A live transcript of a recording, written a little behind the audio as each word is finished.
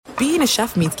being a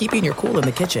chef means keeping your cool in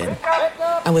the kitchen.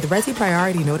 And with Resi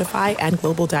Priority Notify and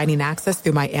Global Dining Access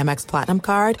through my Amex Platinum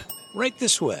card, right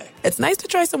this way. It's nice to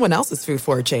try someone else's food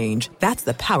for a change. That's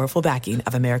the powerful backing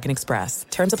of American Express.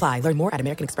 Terms apply. Learn more at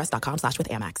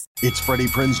americanexpress.com/withAmex. It's Freddie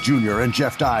Prinze Jr. and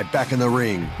Jeff Dye back in the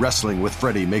ring. Wrestling with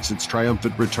Freddie makes its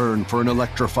triumphant return for an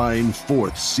electrifying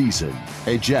 4th season.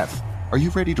 Hey, Jeff, are you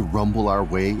ready to rumble our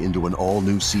way into an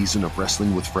all-new season of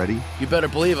Wrestling with Freddie? You better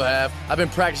believe I have. I've been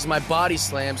practicing my body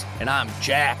slams, and I'm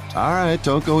jacked. All right,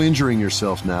 don't go injuring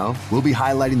yourself now. We'll be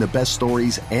highlighting the best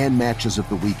stories and matches of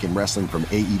the week in wrestling from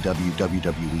AEW,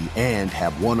 WWE, and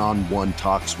have one-on-one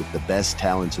talks with the best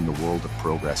talents in the world of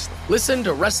pro wrestling. Listen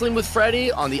to Wrestling with Freddie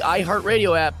on the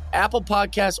iHeartRadio app, Apple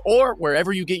Podcasts, or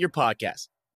wherever you get your podcasts.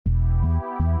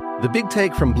 The Big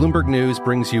Take from Bloomberg News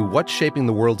brings you what's shaping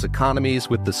the world's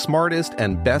economies with the smartest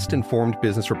and best-informed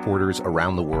business reporters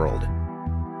around the world.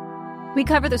 We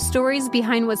cover the stories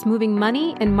behind what's moving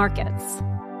money and markets,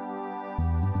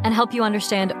 and help you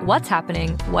understand what's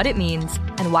happening, what it means,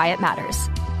 and why it matters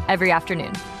every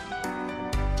afternoon.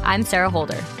 I'm Sarah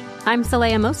Holder. I'm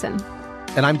Saleha Mohsin.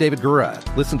 And I'm David Gura.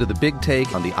 Listen to The Big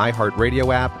Take on the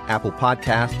iHeartRadio app, Apple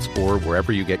Podcasts, or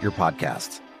wherever you get your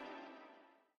podcasts.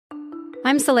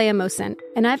 I'm Saleha Mohsin,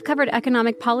 and I've covered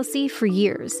economic policy for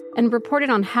years and reported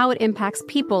on how it impacts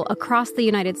people across the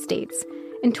United States.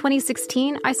 In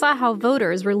 2016, I saw how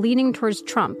voters were leaning towards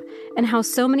Trump and how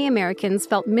so many Americans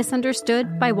felt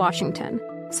misunderstood by Washington.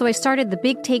 So I started The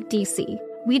Big Take DC.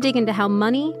 We dig into how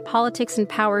money, politics, and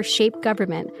power shape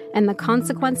government and the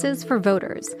consequences for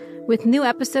voters. With new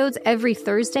episodes every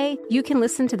Thursday, you can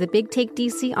listen to The Big Take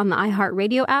DC on the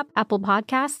iHeartRadio app, Apple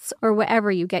Podcasts, or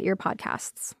wherever you get your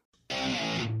podcasts.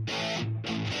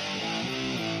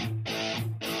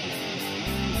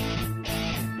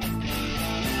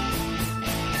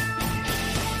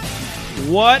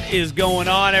 What is going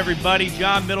on, everybody?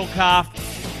 John Middlecoff,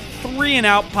 3 and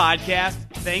Out podcast.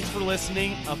 Thanks for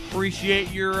listening.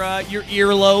 Appreciate your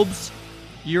earlobes,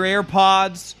 your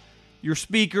AirPods, your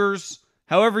speakers,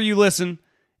 however you listen.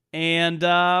 And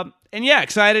yeah,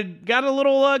 excited. Got a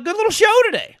little good little show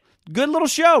today. Good little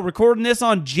show. Recording this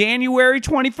on January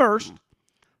 21st,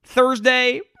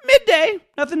 Thursday, midday.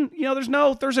 Nothing, there's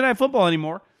no Thursday Night Football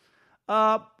anymore.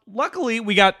 Luckily,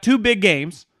 we got 2 big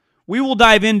games. We will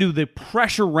dive into the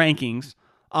pressure rankings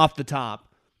off the top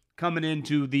coming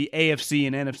into the AFC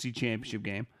and NFC championship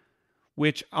game,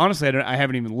 which, honestly, I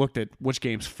haven't even looked at which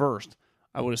game's first.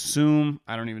 I would assume,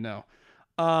 I don't even know.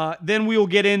 Then we will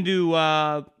get into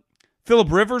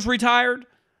Phillip Rivers retired.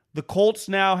 The Colts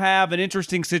now have an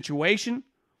interesting situation.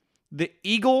 The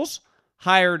Eagles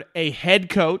hired a head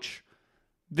coach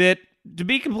that, to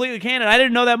be completely candid, I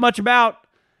didn't know that much about,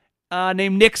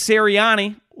 named Nick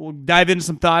Sirianni. We'll dive into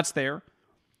some thoughts there.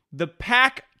 The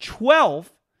Pac-12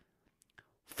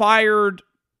 fired,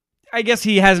 I guess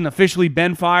he hasn't officially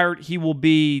been fired. He will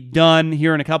be done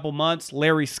here in a couple months.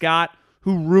 Larry Scott,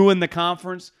 who ruined the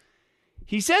conference.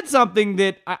 He said something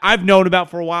that I've known about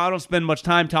for a while. I don't spend much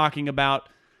time talking about.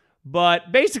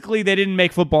 But basically, they didn't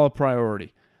make football a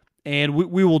priority. And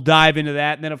we will dive into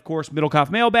that. And then, of course,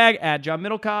 Middlecoff Mailbag at John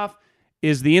Middlecoff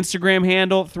is the Instagram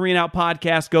handle. 3 and Out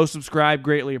Podcast. Go subscribe.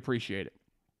 Greatly appreciate it.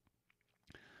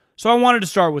 So I wanted to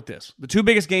start with this. The 2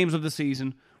 biggest games of the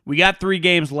season. We got 3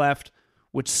 games left,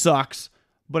 which sucks.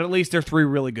 But at least they're 3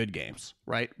 really good games,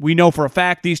 right? We know for a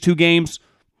fact these 2 games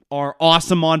are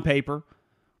awesome on paper.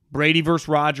 Brady versus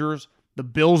Rodgers. The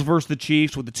Bills versus the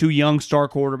Chiefs with the 2 young star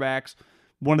quarterbacks.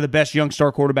 One of the best young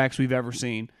star quarterbacks we've ever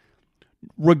seen.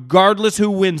 Regardless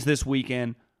who wins this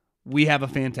weekend, we have a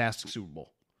fantastic Super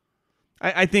Bowl.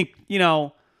 I think,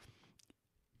 you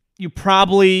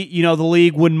probably, the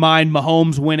league wouldn't mind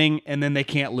Mahomes winning and then they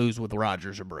can't lose with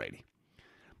Rodgers or Brady.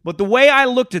 But the way I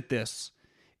looked at this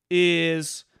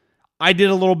is I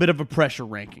did a little bit of a pressure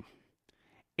ranking.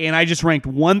 And I just ranked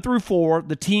 1 through 4,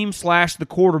 the team / the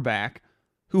quarterback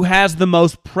who has the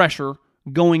most pressure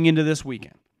going into this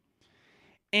weekend.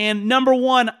 And number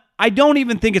 1, I don't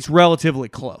even think it's relatively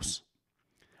close.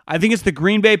 I think it's the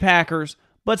Green Bay Packers,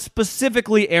 but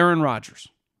specifically Aaron Rodgers.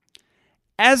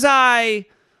 As I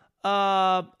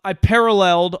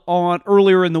paralleled on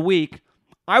earlier in the week,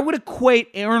 I would equate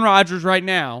Aaron Rodgers right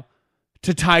now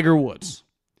to Tiger Woods.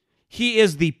 He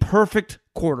is the perfect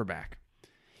quarterback.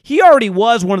 He already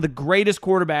was one of the greatest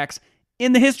quarterbacks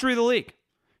in the history of the league.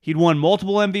 He'd won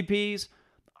multiple MVPs.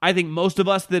 I think most of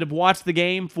us that have watched the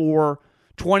game for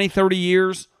 20, 30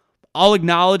 years, I'll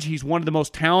acknowledge he's one of the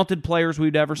most talented players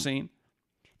we've ever seen.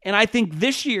 And I think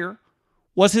this year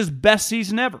was his best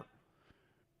season ever.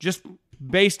 Just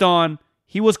based on,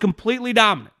 he was completely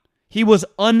dominant. He was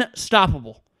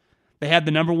unstoppable. They had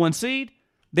the number 1 seed.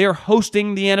 they are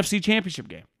hosting the NFC Championship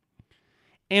game.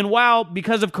 And while,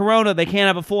 because of Corona, they can't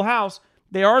have a full house,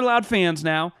 they are allowed fans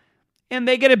now, and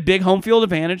they get a big home field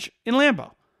advantage in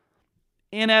Lambeau.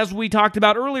 And as we talked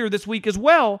about earlier this week as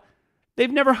well,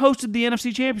 they've never hosted the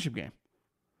NFC Championship game,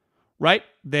 right?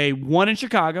 They won in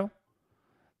Chicago,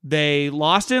 they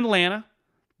lost in Atlanta,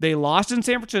 they lost in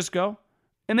San Francisco,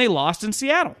 and they lost in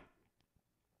Seattle.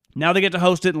 Now they get to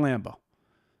host it in Lambeau.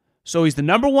 So he's the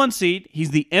number 1 seed.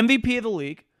 He's the MVP of the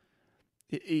league.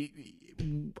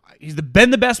 He's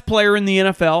been the best player in the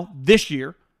NFL this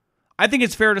year. I think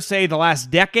it's fair to say the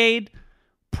last decade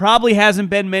probably hasn't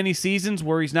been many seasons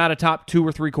where he's not a top 2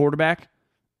 or 3 quarterback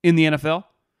in the NFL.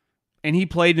 And he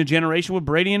played in a generation with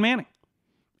Brady and Manning.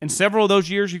 And several of those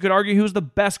years, you could argue he was the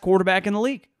best quarterback in the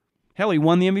league. Hell, he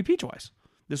won the MVP twice.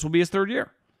 This will be his 3rd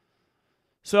year.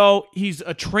 So he's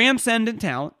a transcendent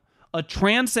talent, a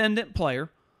transcendent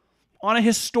player on a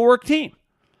historic team.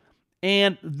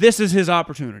 And this is his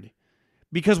opportunity.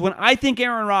 Because when I think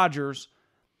Aaron Rodgers,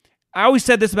 I always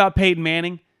said this about Peyton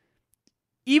Manning,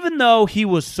 even though he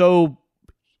was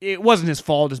it wasn't his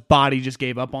fault, his body just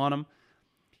gave up on him,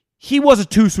 he was a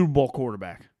 2 Super Bowl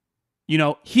quarterback. You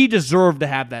know, he deserved to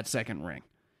have that 2nd ring.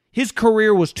 His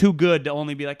career was too good to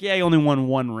only be like, yeah, he only won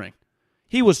 1 ring.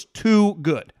 He was too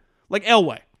good. Like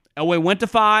Elway. Elway went to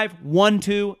 5, won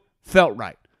 2, felt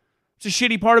right. It's a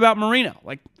shitty part about Marino.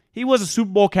 Like, he was a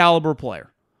Super Bowl caliber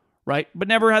player, right? But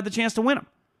never had the chance to win them.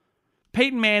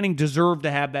 Peyton Manning deserved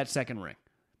to have that 2nd ring.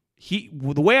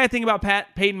 The way I think about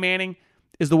Peyton Manning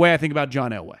is the way I think about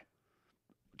John Elway.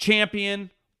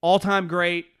 Champion, all-time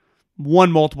great,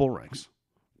 won multiple rings.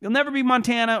 He'll never be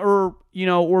Montana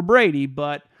or Brady,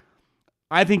 but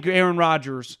I think Aaron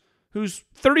Rodgers, who's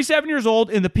 37 years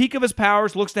old, in the peak of his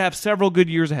powers, looks to have several good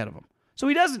years ahead of him. So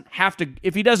he doesn't have to,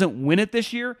 if he doesn't win it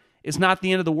this year, it's not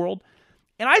the end of the world.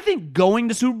 And I think going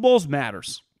to Super Bowls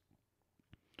matters.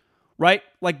 Right?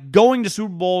 Like going to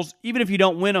Super Bowls, even if you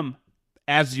don't win them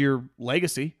as your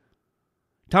legacy.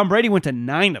 Tom Brady went to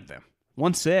 9 of them,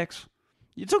 won 6.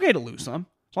 It's okay to lose some,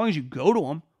 as long as you go to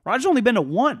them. Rodgers only been to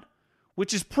 1,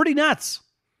 which is pretty nuts.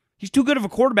 He's too good of a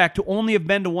quarterback to only have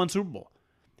been to 1 Super Bowl.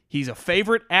 He's a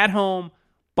favorite at home.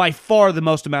 By far the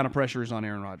most amount of pressure is on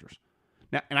Aaron Rodgers.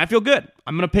 Now, and I feel good.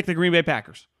 I'm going to pick the Green Bay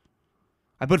Packers.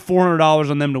 I put $400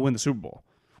 on them to win the Super Bowl,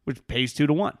 which pays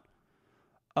 2-1.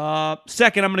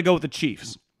 Second, I'm going to go with the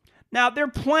Chiefs. Now, they're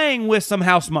playing with some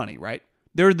house money, right?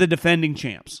 They're the defending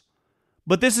champs.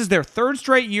 But this is their 3rd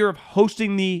straight year of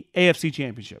hosting the AFC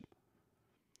Championship.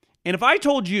 And if I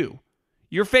told you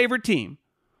your favorite team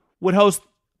would host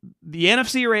the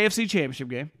NFC or AFC Championship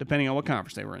game, depending on what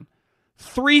conference they were in,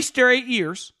 3 straight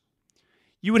years,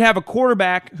 you would have a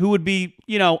quarterback who would be,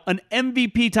 an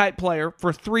MVP-type player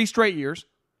for 3 straight years.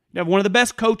 You have one of the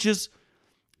best coaches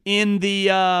in the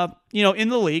in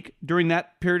the league during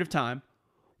that period of time.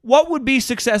 What would be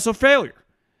success or failure?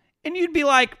 And you'd be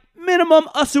like, minimum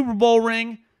a Super Bowl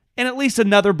ring and at least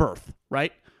another berth,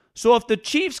 right? So if the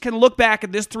Chiefs can look back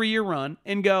at this 3-year run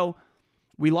and go,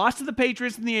 we lost to the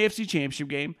Patriots in the AFC Championship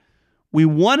game, we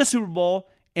won a Super Bowl,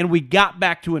 and we got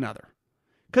back to another.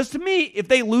 Because to me, if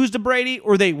they lose to Brady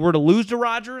or they were to lose to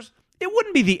Rodgers, it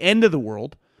wouldn't be the end of the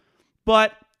world.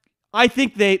 But I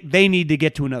think they need to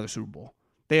get to another Super Bowl.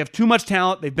 They have too much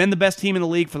talent. They've been the best team in the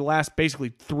league for the last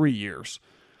basically 3 years.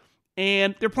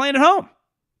 And they're playing at home.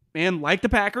 And like the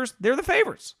Packers, they're the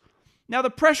favorites. Now, the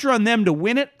pressure on them to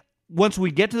win it, once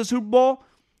we get to the Super Bowl,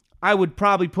 I would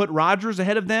probably put Rodgers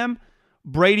ahead of them,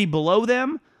 Brady below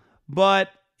them. But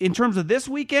in terms of this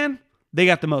weekend, they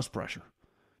got the most pressure.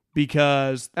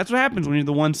 Because that's what happens when you're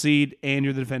the 1 seed and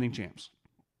you're the defending champs.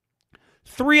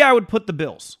 3, I would put the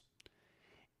Bills.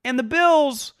 And the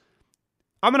Bills,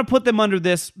 I'm going to put them under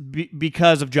this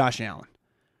because of Josh Allen.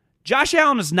 Josh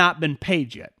Allen has not been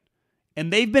paid yet.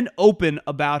 And they've been open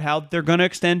about how they're going to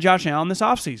extend Josh Allen this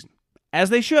offseason, as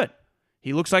they should.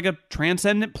 He looks like a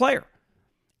transcendent player.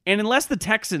 And unless the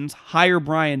Texans hire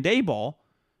Brian Daboll,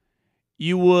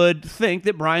 you would think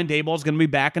that Brian Daboll is going to be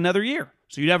back another year.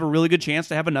 So you'd have a really good chance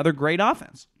to have another great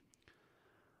offense.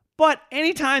 But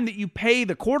anytime that you pay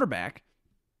the quarterback,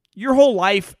 your whole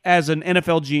life as an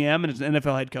NFL GM and as an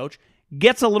NFL head coach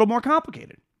gets a little more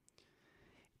complicated.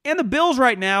 And the Bills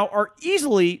right now are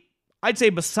easily, I'd say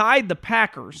beside the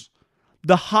Packers,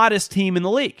 the hottest team in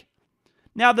the league.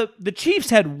 Now, the Chiefs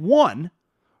had won,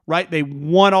 right? They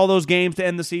won all those games to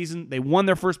end the season. They won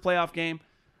their first playoff game.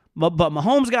 But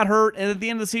Mahomes got hurt, and at the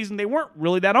end of the season, they weren't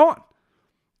really that on.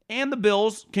 And the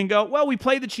Bills can go, well, we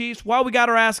played the Chiefs while we got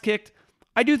our ass kicked.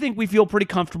 I do think we feel pretty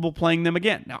comfortable playing them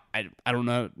again. Now, I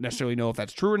don't necessarily know if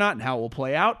that's true or not and how it will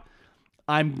play out.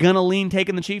 I'm going to lean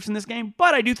taking the Chiefs in this game,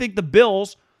 but I do think the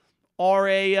Bills are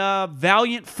a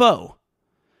valiant foe.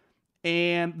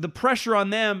 And the pressure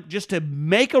on them just to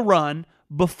make a run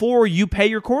before you pay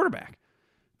your quarterback.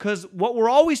 Because what we're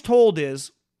always told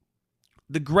is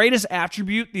the greatest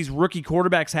attribute these rookie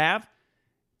quarterbacks have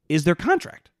is their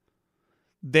contract.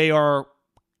 They are,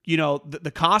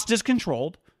 the cost is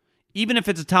controlled. Even if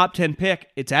it's a top 10 pick,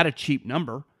 it's at a cheap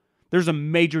number. There's a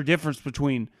major difference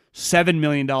between $7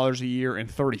 million a year and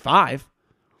 $35.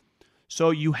 So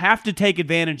you have to take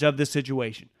advantage of this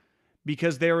situation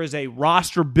because there is a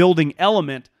roster building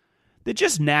element that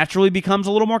just naturally becomes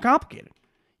a little more complicated.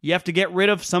 You have to get rid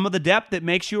of some of the depth that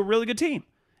makes you a really good team.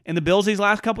 And the Bills these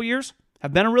last couple years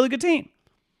have been a really good team.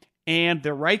 And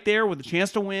they're right there with a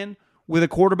chance to win with a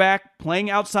quarterback playing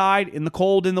outside in the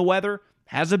cold, in the weather,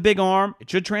 has a big arm. It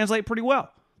should translate pretty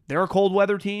well. They're a cold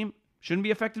weather team. Shouldn't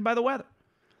be affected by the weather.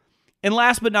 And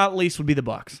last but not least would be the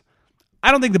Bucs.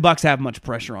 I don't think the Bucs have much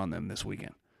pressure on them this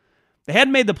weekend. They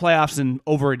hadn't made the playoffs in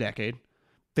over a decade.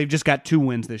 They've just got 2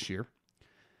 wins this year.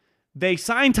 They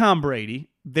signed Tom Brady.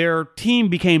 Their team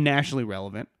became nationally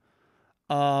relevant.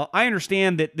 I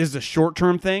understand that this is a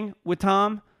short-term thing with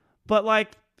Tom, but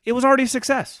it was already a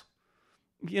success.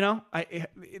 You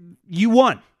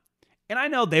won. And I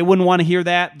know they wouldn't want to hear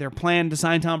that. Their plan to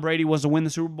sign Tom Brady was to win the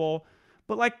Super Bowl.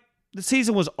 But the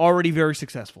season was already very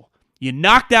successful. You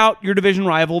knocked out your division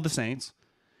rival, the Saints.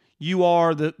 You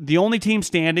are the only team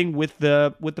standing with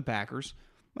the Packers.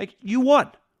 You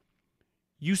won.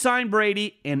 You signed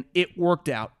Brady, and it worked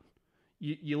out.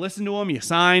 You listened to him. You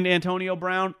signed Antonio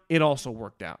Brown. It also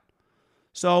worked out.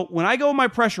 So when I go with my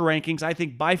pressure rankings, I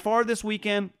think by far this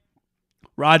weekend,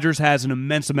 Rodgers has an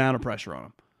immense amount of pressure on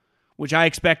him, which I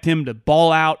expect him to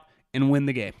ball out and win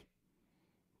the game.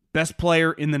 Best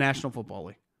player in the National Football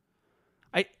League.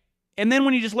 And then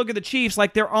when you just look at the Chiefs,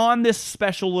 they're on this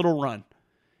special little run.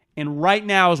 And right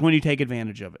now is when you take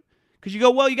advantage of it. Because you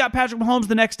go, well, you got Patrick Mahomes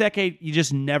the next decade. You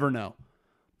just never know.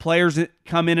 Players that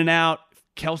come in and out.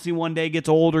 Kelsey one day gets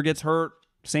old or gets hurt.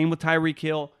 Same with Tyreek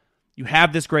Hill. You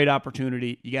have this great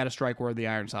opportunity. You got to strike where the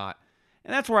iron's hot.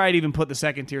 And that's where I'd even put the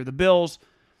second tier. The Bills,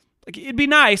 it'd be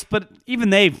nice, but even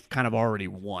they've kind of already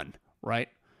won, right?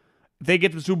 If they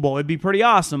get to the Super Bowl, it'd be pretty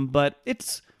awesome, but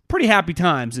it's pretty happy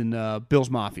times in Bills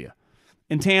Mafia.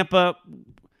 In Tampa,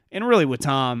 and really with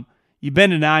Tom, you've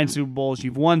been to 9 Super Bowls,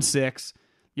 you've won 6,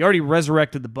 you already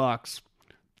resurrected the Bucs.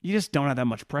 You just don't have that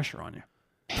much pressure on you.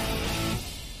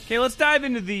 Okay, let's dive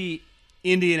into the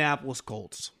Indianapolis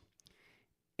Colts.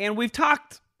 And we've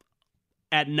talked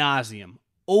ad nauseum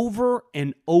over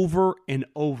and over and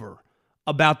over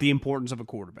about the importance of a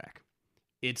quarterback.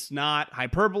 It's not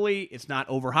hyperbole. It's not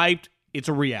overhyped. It's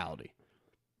a reality.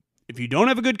 If you don't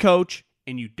have a good coach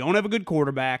and you don't have a good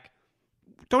quarterback,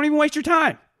 don't even waste your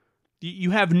time.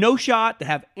 You have no shot to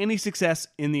have any success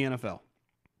in the NFL.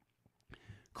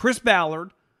 Chris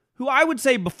Ballard, who I would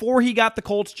say before he got the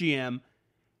Colts GM,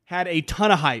 had a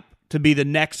ton of hype to be the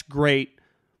next great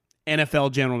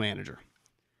NFL general manager.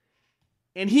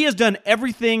 And he has done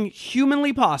everything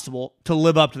humanly possible to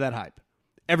live up to that hype.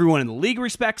 Everyone in the league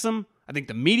respects him. I think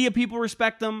the media people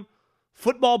respect him.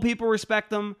 Football people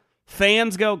respect him.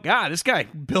 Fans go, God, this guy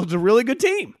builds a really good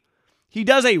team. He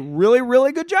does a really,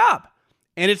 really good job.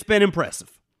 And it's been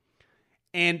impressive.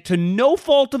 And to no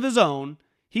fault of his own,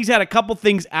 he's had a couple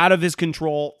things out of his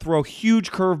control, throw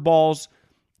huge curveballs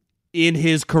in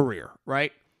his career,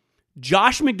 right?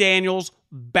 Josh McDaniels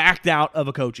backed out of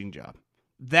a coaching job.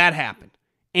 That happened.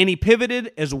 And he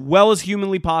pivoted as well as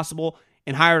humanly possible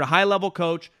and hired a high-level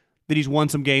coach that he's won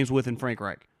some games with in Frank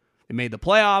Reich. They made the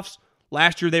playoffs.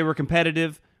 Last year they were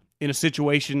competitive in a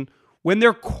situation when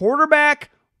their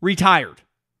quarterback retired.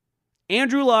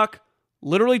 Andrew Luck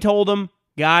literally told them,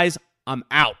 guys, I'm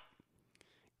out.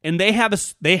 And they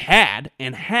had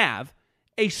and have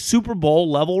a Super Bowl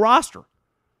level roster.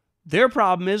 Their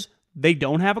problem is they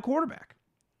don't have a quarterback.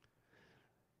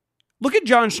 Look at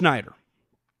John Schneider,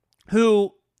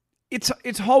 who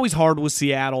it's always hard with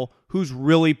Seattle, who's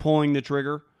really pulling the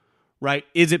trigger, right?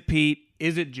 Is it Pete?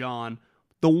 Is it John?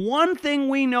 The one thing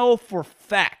we know for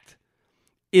fact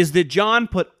is that John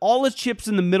put all his chips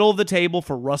in the middle of the table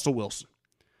for Russell Wilson.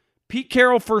 Pete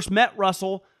Carroll first met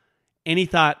Russell, and he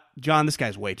thought, John, this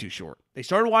guy's way too short. They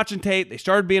started watching tape. They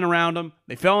started being around him.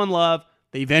 They fell in love.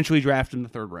 They eventually drafted him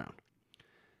in the 3rd round.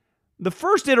 The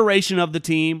first iteration of the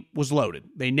team was loaded.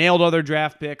 They nailed all their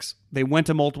draft picks. They went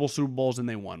to multiple Super Bowls, and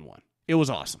they won one. It was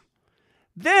awesome.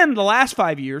 Then, the last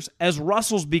 5 years, as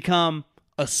Russell's become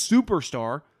a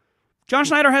superstar, John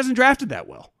Schneider hasn't drafted that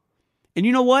well. And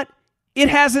you know what? It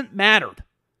hasn't mattered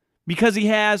because he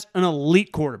has an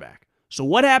elite quarterback. So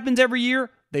what happens every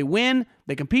year? They win,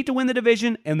 they compete to win the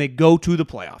division, and they go to the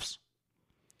playoffs.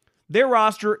 Their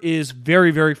roster is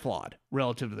very, very flawed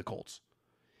relative to the Colts.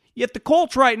 Yet the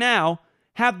Colts right now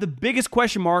have the biggest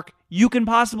question mark you can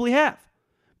possibly have.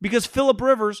 Because Phillip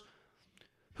Rivers,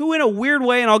 who in a weird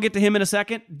way, and I'll get to him in a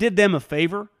second, did them a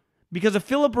favor. Because if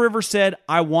Phillip Rivers said,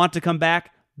 I want to come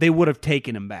back, they would have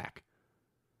taken him back.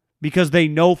 Because they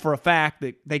know for a fact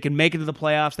that they can make it to the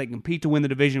playoffs, they can compete to win the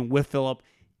division with Phillip,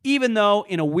 even though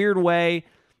in a weird way,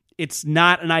 it's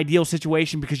not an ideal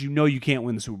situation because you know you can't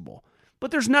win the Super Bowl. But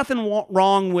there's nothing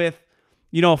wrong with,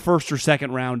 a first or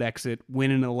second round exit,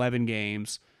 winning 11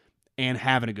 games, and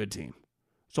having a good team.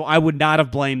 So I would not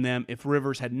have blamed them if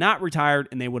Rivers had not retired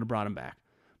and they would have brought him back.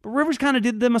 But Rivers kind of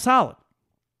did them a solid.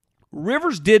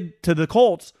 Rivers did to the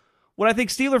Colts what I think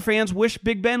Steeler fans wish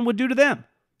Big Ben would do to them.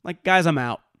 Like, guys, I'm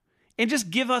out. And just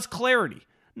give us clarity.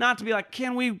 Not to be like,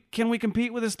 can we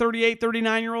compete with this 38,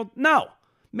 39-year-old? No.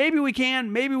 Maybe we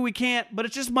can, maybe we can't, but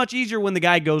it's just much easier when the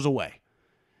guy goes away.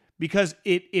 Because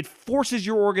it forces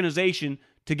your organization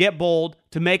to get bold,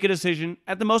 to make a decision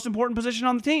at the most important position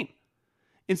on the team.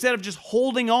 Instead of just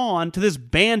holding on to this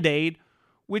Band-Aid,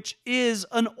 which is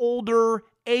an older,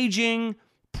 aging,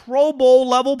 Pro Bowl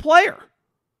level player.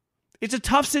 It's a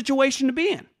tough situation to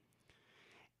be in.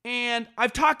 And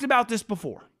I've talked about this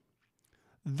before.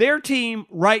 Their team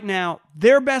right now,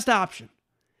 their best option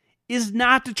is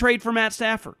not to trade for Matt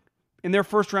Stafford in their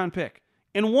first round pick.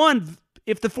 And one,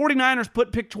 if the 49ers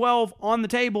put pick 12 on the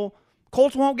table,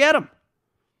 Colts won't get him.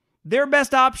 Their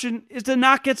best option is to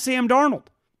not get Sam Darnold.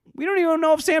 We don't even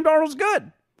know if Sam Darnold's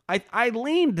good. I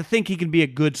lean to think he can be a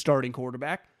good starting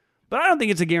quarterback, but I don't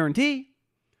think it's a guarantee.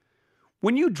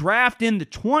 When you draft in the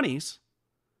 20s,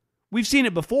 we've seen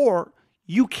it before,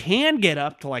 you can get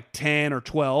up to like 10 or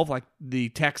 12 like the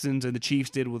Texans and the Chiefs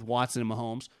did with Watson and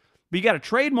Mahomes, but you got to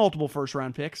trade multiple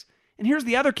first-round picks. And here's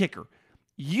the other kicker.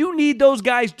 You need those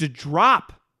guys to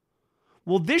drop.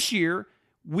 Well, this year,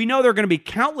 we know there are going to be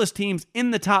countless teams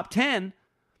in the top 10.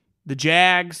 The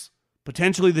Jags,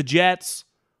 potentially the Jets,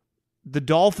 the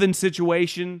Dolphins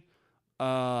situation,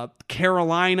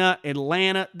 Carolina,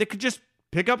 Atlanta, that could just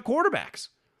pick up quarterbacks.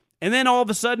 And then all of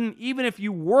a sudden, even if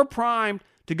you were primed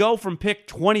to go from pick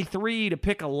 23 to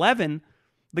pick 11,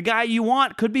 the guy you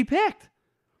want could be picked.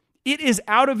 It is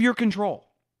out of your control.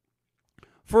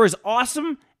 For as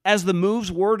awesome as the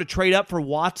moves were to trade up for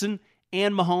Watson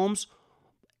and Mahomes,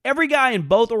 every guy in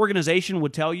both organizations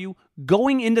would tell you,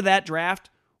 going into that draft,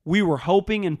 we were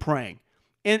hoping and praying.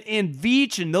 And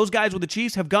Veach and those guys with the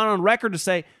Chiefs have gone on record to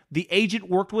say the agent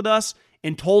worked with us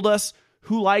and told us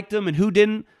who liked him and who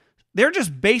didn't. They're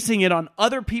just basing it on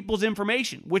other people's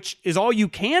information, which is all you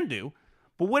can do.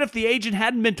 But what if the agent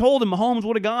hadn't been told and Mahomes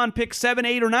would have gone pick 7,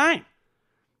 8, or 9?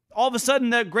 All of a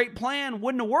sudden, that great plan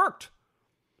wouldn't have worked.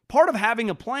 Part of having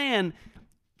a plan,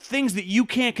 things that you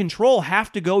can't control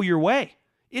have to go your way.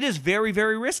 It is very,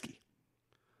 very risky.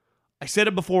 I said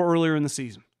it before earlier in the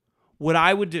season. What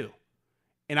I would do,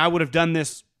 and I would have done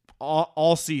this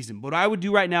all season, but what I would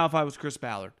do right now if I was Chris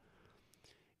Ballard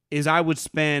is I would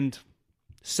spend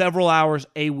several hours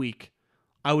a week.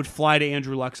 I would fly to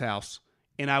Andrew Luck's house,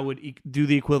 and I would do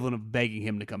the equivalent of begging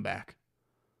him to come back.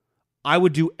 I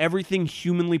would do everything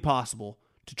humanly possible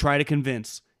to try to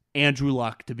convince Andrew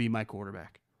Luck to be my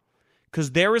quarterback.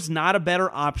 Because there is not a better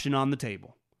option on the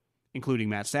table, including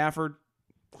Matt Stafford,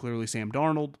 clearly Sam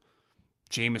Darnold,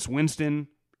 Jameis Winston,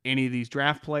 any of these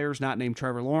draft players not named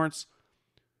Trevor Lawrence,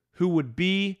 who would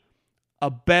be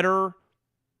a better,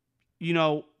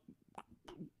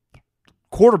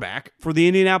 quarterback for the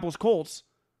Indianapolis Colts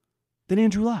than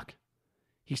Andrew Luck.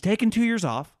 He's taken 2 years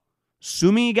off,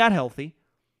 assuming he got healthy.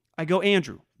 I go,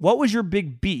 Andrew, what was your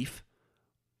big beef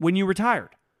when you retired?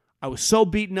 I was so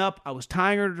beaten up. I was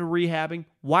tired of rehabbing.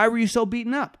 Why were you so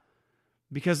beaten up?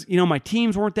 Because, my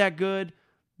teams weren't that good.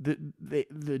 The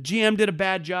GM did a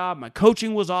bad job. My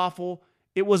coaching was awful.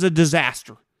 It was a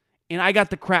disaster. And I got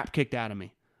the crap kicked out of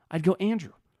me. I'd go,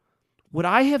 Andrew, what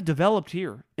I have developed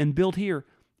here and built here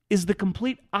is the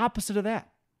complete opposite of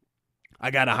that. I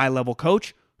got a high-level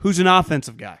coach who's an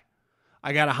offensive guy.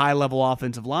 I got a high-level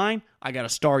offensive line. I got a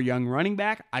star young running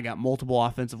back. I got multiple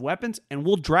offensive weapons, and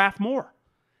we'll draft more.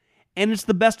 And it's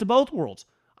the best of both worlds.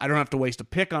 I don't have to waste a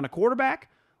pick on a quarterback.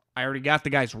 I already got the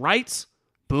guy's rights.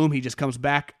 Boom, he just comes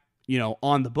back,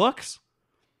 on the books.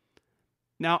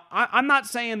 Now, I'm not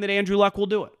saying that Andrew Luck will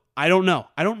do it. I don't know.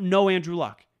 I don't know Andrew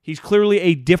Luck. He's clearly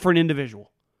a different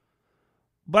individual.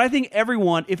 But I think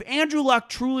everyone, if Andrew Luck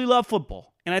truly loved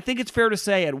football, and I think it's fair to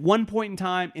say at one point in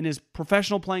time in his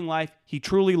professional playing life, he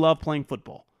truly loved playing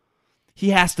football. He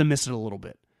has to miss it a little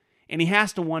bit. And he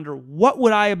has to wonder, what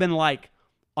would I have been like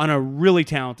on a really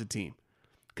talented team?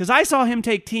 Because I saw him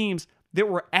take teams that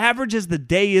were average as the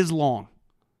day is long.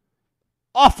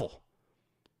 Awful.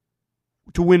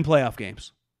 to win playoff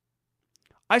games.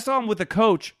 I saw him with a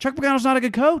coach. Chuck Pagano's not a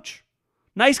good coach.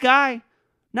 Nice guy,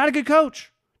 not a good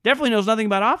coach. Definitely knows nothing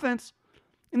about offense.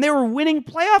 And they were winning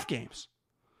playoff games.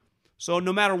 So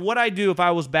no matter what I do, if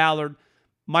I was Ballard,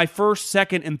 my first,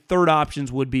 second, and third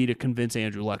options would be to convince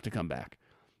Andrew Luck to come back.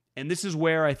 And this is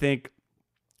where I think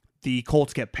the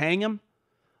Colts kept paying him.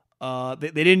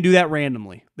 They didn't do that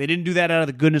randomly. They didn't do that out of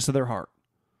the goodness of their heart.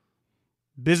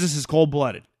 Business is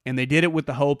cold-blooded, and they did it with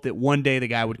the hope that one day the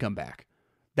guy would come back.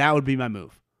 That would be my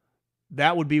move.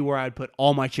 That would be where I'd put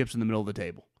all my chips in the middle of the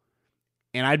table.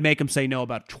 And I'd make him say no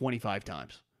about 25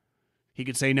 times. He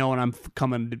could say no and I'm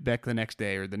coming back the next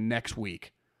day or the next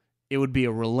week. It would be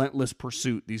a relentless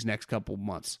pursuit these next couple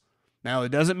months. Now, it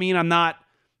doesn't mean I'm not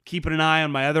keeping an eye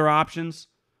on my other options,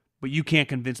 but you can't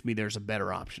convince me there's a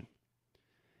better option.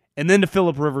 And then to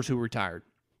Phillip Rivers, who retired.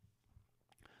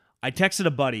 I texted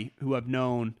a buddy who I've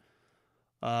known,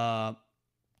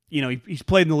 he's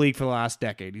played in the league for the last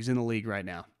decade. He's in the league right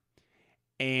now.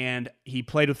 And he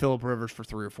played with Phillip Rivers for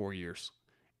 3 or 4 years.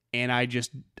 And I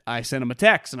sent him a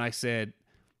text and I said,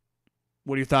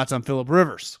 what are your thoughts on Phillip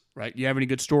Rivers? Right? You have any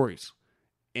good stories?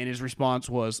 And his response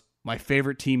was, my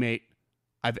favorite teammate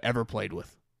I've ever played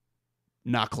with.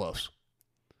 Not close.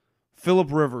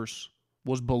 Phillip Rivers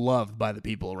was beloved by the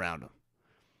people around him.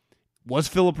 Was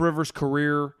Phillip Rivers'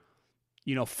 career,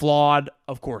 flawed?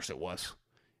 Of course it was.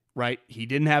 Right? He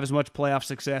didn't have as much playoff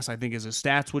success, I think, as his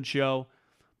stats would show.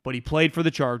 But he played for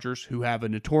the Chargers, who have a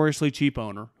notoriously cheap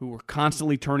owner, who were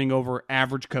constantly turning over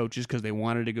average coaches because they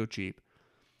wanted to go cheap.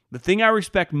 The thing I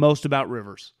respect most about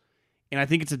Rivers, and I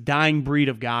think it's a dying breed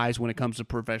of guys when it comes to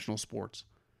professional sports,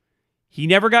 he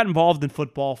never got involved in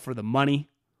football for the money,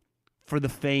 for the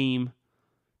fame,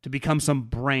 to become some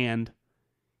brand.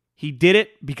 He did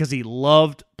it because he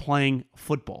loved playing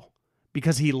football,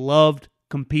 because he loved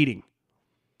competing.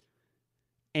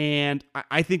 And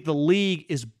I think the league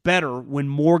is better when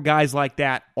more guys like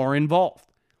that are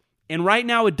involved. And right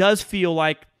now it does feel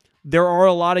like there are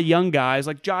a lot of young guys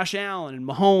like Josh Allen and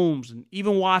Mahomes and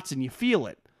even Watson. You feel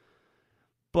it.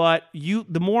 But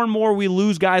the more and more we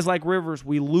lose guys like Rivers,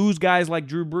 we lose guys like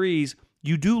Drew Brees,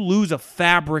 you do lose a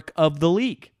fabric of the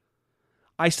league.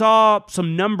 I saw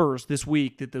some numbers this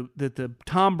week that the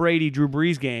Tom Brady-Drew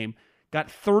Brees game got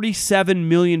 37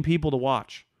 million people to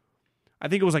watch. I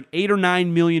think it was like 8 or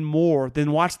 9 million more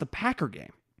than watched the Packer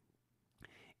game.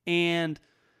 And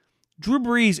Drew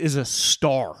Brees is a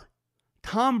star.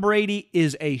 Tom Brady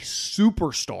is a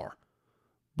superstar.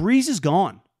 Brees is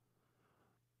gone.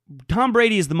 Tom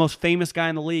Brady is the most famous guy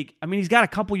in the league. I mean, he's got a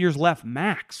couple years left,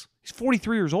 max. He's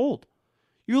 43 years old.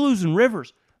 You're losing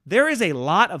Rivers. There is a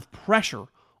lot of pressure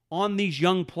on these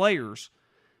young players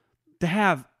to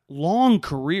have long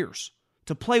careers,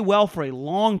 to play well for a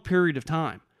long period of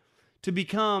time, to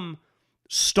become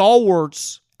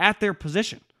stalwarts at their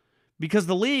position. Because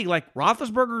the league, like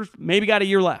Roethlisberger's maybe got a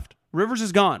year left. Rivers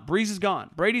is gone. Brees is gone.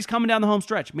 Brady's coming down the home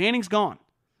stretch. Manning's gone.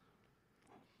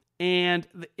 And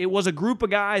it was a group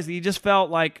of guys that you just felt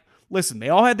like, listen, they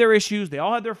all had their issues. They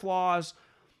all had their flaws.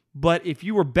 But if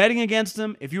you were betting against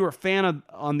them, if you were a fan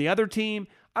on the other team,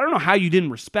 I don't know how you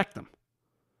didn't respect them.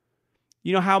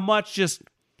 You know how much just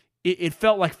it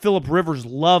felt like Phillip Rivers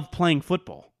loved playing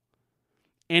football.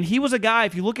 And he was a guy,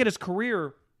 if you look at his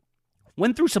career,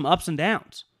 went through some ups and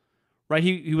downs. Right?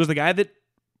 He was the guy that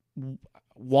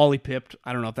Wally pipped,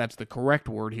 I don't know if that's the correct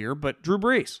word here, but Drew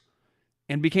Brees,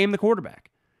 and became the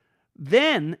quarterback.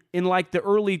 Then, in like the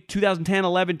early 2010,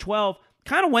 11, 12,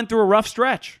 kind of went through a rough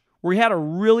stretch where he had a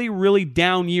really, really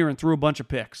down year and threw a bunch of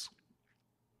picks.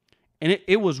 And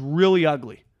it was really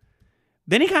ugly.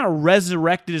 Then he kind of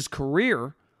resurrected his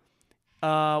career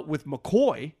with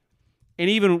McCoy. And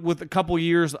even with a couple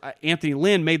years, Anthony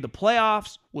Lynn made the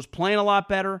playoffs, was playing a lot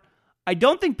better. I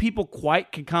don't think people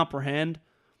quite can comprehend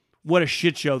what a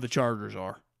shit show the Chargers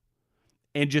are.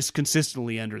 And just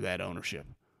consistently under that ownership.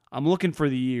 I'm looking for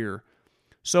the year.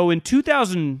 So in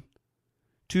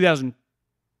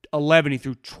 2011, he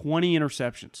threw 20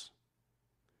 interceptions.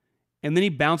 And then he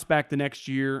bounced back the next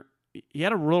year. He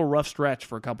had a real rough stretch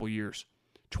for a couple years.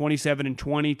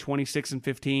 27-20,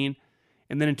 26-15.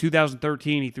 And then in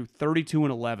 2013, he threw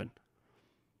 32-11.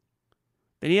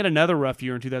 Then he had another rough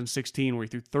year in 2016 where he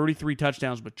threw 33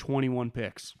 touchdowns but 21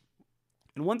 picks.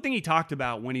 And one thing he talked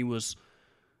about when he was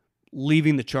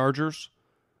leaving the Chargers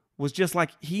was just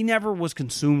like he never was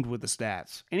consumed with the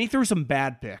stats. And he threw some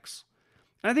bad picks.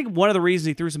 And I think one of the reasons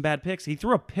he threw some bad picks, he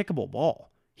threw a pickable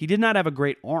ball. He did not have a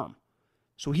great arm.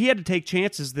 So he had to take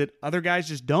chances that other guys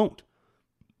just don't.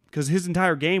 Because his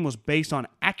entire game was based on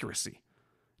accuracy.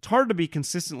 It's hard to be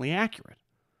consistently accurate.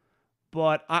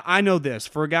 But I know this.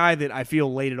 For a guy that I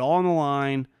feel laid it all on the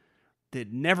line,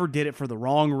 that never did it for the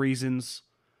wrong reasons,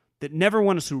 that never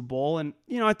won a Super Bowl. And,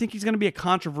 I think he's going to be a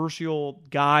controversial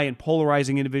guy and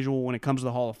polarizing individual when it comes to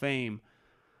the Hall of Fame.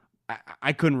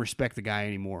 I couldn't respect the guy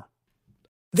anymore.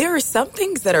 There are some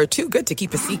things that are too good to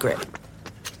keep a secret.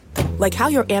 Like how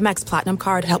your Amex Platinum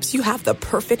card helps you have the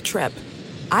perfect trip.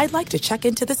 I'd like to check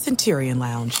into the Centurion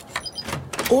Lounge.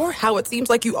 Or how it seems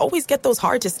like you always get those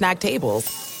hard-to-snag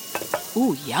tables.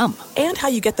 Ooh, yum. And how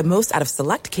you get the most out of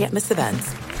select can't-miss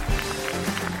events.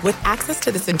 With access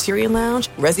to the Centurion Lounge,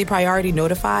 Resi Priority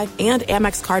Notify, and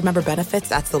Amex card member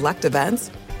benefits at select events,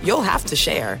 you'll have to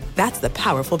share. That's the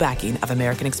powerful backing of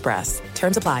American Express.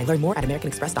 Terms apply. Learn more at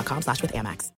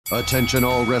americanexpress.com/withAmex. Attention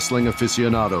all wrestling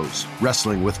aficionados.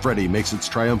 Wrestling with Freddie makes its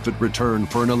triumphant return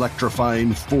for an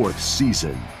electrifying 4th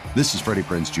season. This is Freddie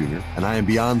Prinze Jr., and I am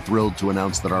beyond thrilled to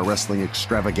announce that our wrestling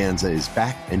extravaganza is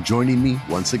back, and joining me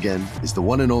once again is the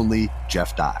one and only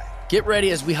Jeff Dye. Get ready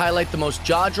as we highlight the most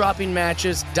jaw-dropping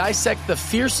matches, dissect the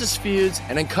fiercest feuds,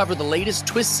 and uncover the latest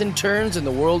twists and turns in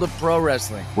the world of pro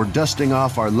wrestling. We're dusting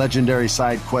off our legendary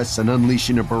side quests and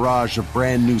unleashing a barrage of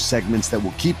brand new segments that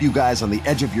will keep you guys on the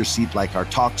edge of your seat like our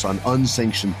talks on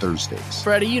Unsanctioned Thursdays.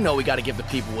 Freddie, we got to give the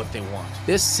people what they want.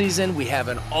 This season, we have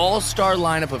an all-star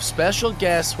lineup of special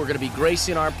guests who are going to be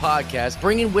gracing our podcast,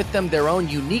 bringing with them their own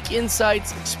unique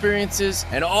insights, experiences,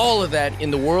 and all of that in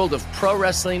the world of pro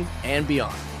wrestling and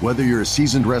beyond. Whether you're a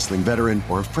seasoned wrestling veteran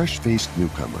or a fresh-faced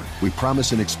newcomer, we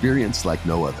promise an experience like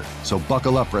no other. So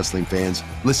buckle up, wrestling fans.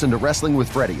 Listen to Wrestling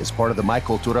with Freddie as part of the My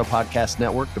Cultura Podcast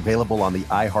Network, available on the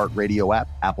iHeartRadio app,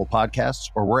 Apple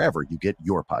Podcasts, or wherever you get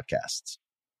your podcasts.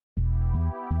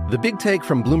 The Big Take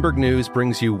from Bloomberg News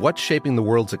brings you what's shaping the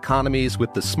world's economies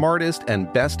with the smartest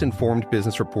and best-informed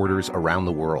business reporters around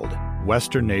the world.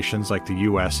 Western nations like the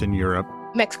U.S. and Europe.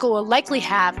 Mexico will likely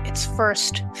have its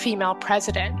first female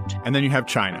president. And then you have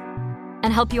China.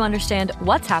 And help you understand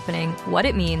what's happening, what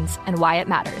it means, and why it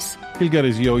matters. He'll get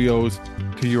his yo-yos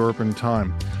to Europe in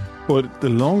time. But the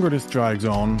longer this drags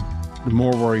on, the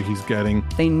more worry he's getting.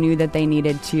 They knew that they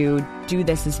needed to do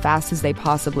this as fast as they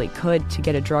possibly could to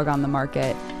get a drug on the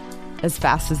market as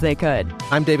fast as they could.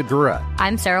 I'm David Gura.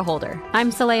 I'm Sarah Holder.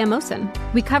 I'm Saleha Mohsen.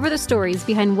 We cover the stories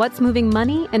behind what's moving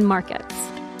money and markets.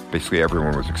 Basically,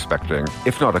 everyone was expecting,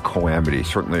 if not a calamity,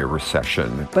 certainly a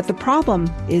recession. But the problem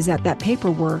is that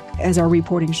paperwork, as our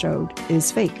reporting showed,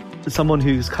 is fake. As someone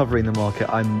who's covering the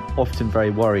market, I'm often very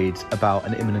worried about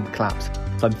an imminent collapse.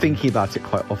 So I'm thinking about it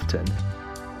quite often.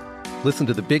 Listen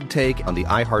to The Big Take on the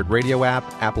iHeartRadio app,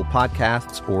 Apple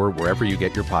Podcasts, or wherever you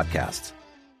get your podcasts.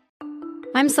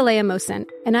 I'm Saleha Mohsen,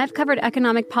 and I've covered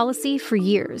economic policy for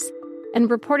years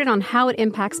and reported on how it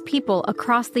impacts people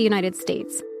across the United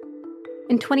States.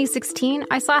 In 2016,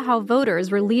 I saw how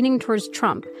voters were leaning towards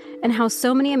Trump and how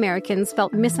so many Americans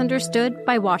felt misunderstood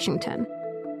by Washington.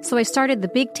 So I started The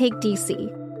Big Take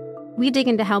DC. We dig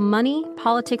into how money,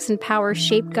 politics, and power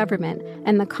shape government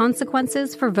and the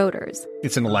consequences for voters.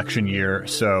 It's an election year,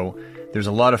 so there's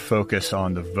a lot of focus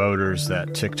on the voters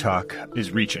that TikTok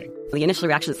is reaching. The initial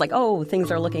reaction is like, oh,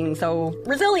 things are looking so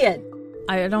resilient.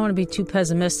 I don't want to be too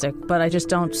pessimistic, but I just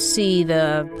don't see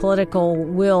the political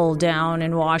will down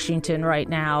in Washington right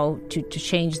now to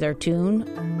change their tune.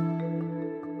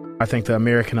 I think the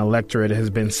American electorate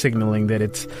has been signaling that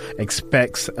it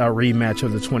expects a rematch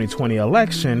of the 2020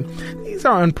 election. These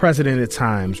are unprecedented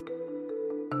times.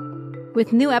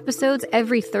 With new episodes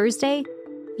every Thursday,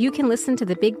 you can listen to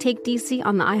The Big Take DC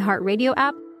on the iHeartRadio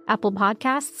app, Apple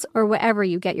Podcasts, or wherever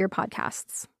you get your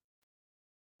podcasts.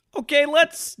 Okay,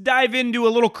 let's dive into a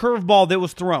little curveball that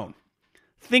was thrown.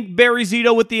 Think Barry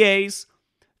Zito with the A's.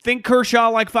 Think Kershaw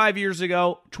like 5 years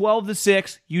ago.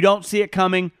 12-6. You don't see it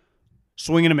coming.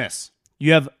 Swing and a miss.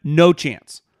 You have no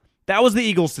chance. That was the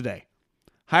Eagles today,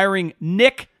 hiring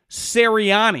Nick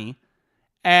Sirianni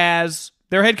as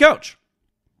their head coach.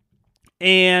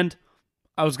 And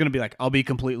I was going to be like, I'll be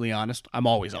completely honest. I'm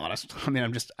always honest. I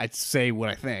mean, I'd say what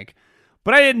I think.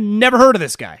 But I had never heard of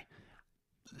this guy.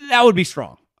 That would be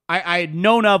strong. I had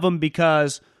known of him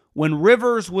because when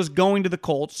Rivers was going to the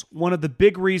Colts, one of the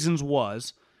big reasons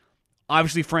was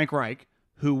obviously Frank Reich,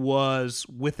 who was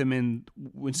with him in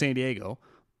San Diego,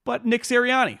 but Nick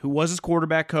Sirianni, who was his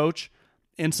quarterback coach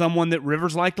and someone that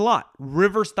Rivers liked a lot.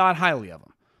 Rivers thought highly of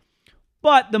him.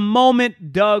 But the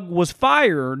moment Doug was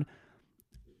fired,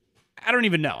 I don't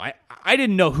even know. I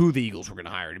didn't know who the Eagles were going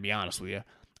to hire, to be honest with you.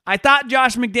 I thought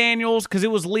Josh McDaniels because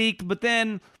it was leaked, but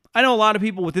then I know a lot of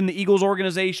people within the Eagles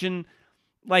organization,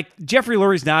 like Jeffrey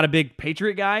Lurie's not a big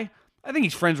Patriot guy. I think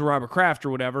he's friends with Robert Kraft or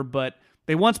whatever, but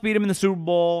they once beat him in the Super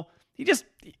Bowl. He doesn't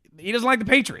like the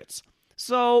Patriots.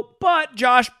 So, but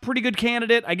Josh, pretty good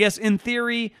candidate, I guess, in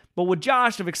theory. But would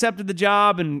Josh have accepted the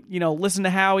job and, listen to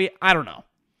Howie? I don't know.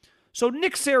 So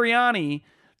Nick Sirianni,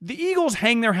 the Eagles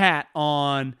hang their hat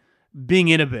on being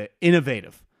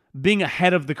innovative, being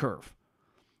ahead of the curve.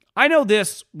 I know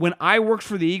this, when I worked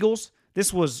for the Eagles,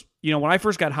 this was, when I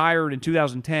first got hired in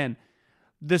 2010,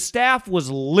 the staff was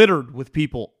littered with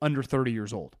people under 30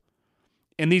 years old.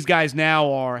 And these guys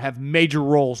now have major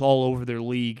roles all over their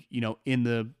league, in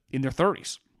their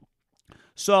 30s.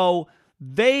 So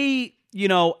they,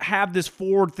 have this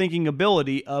forward-thinking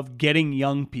ability of getting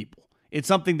young people. It's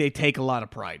something they take a lot of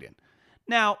pride in.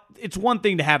 Now, it's one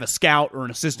thing to have a scout or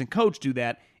an assistant coach do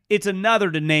that. It's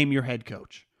another to name your head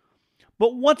coach.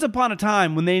 But once upon a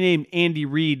time, when they named Andy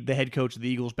Reid the head coach of the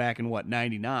Eagles back in,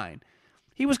 99,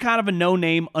 he was kind of a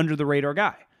no-name, under-the-radar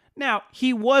guy. Now,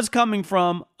 he was coming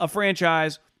from a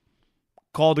franchise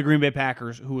called the Green Bay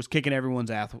Packers, who was kicking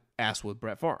everyone's ass with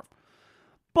Brett Favre.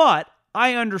 But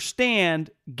I understand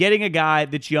getting a guy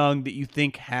that's young that you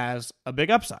think has a big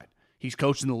upside. He's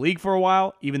coached in the league for a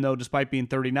while, even though despite being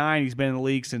 39, he's been in the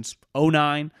league since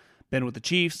 2009, been with the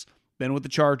Chiefs, been with the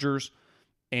Chargers,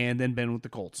 and then been with the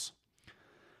Colts.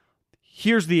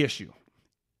 Here's the issue.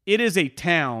 It is a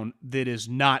town that is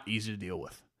not easy to deal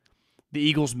with. The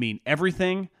Eagles mean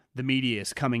everything. The media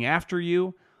is coming after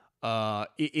you.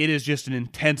 It is just an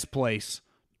intense place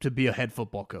to be a head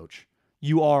football coach.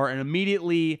 You are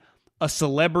immediately a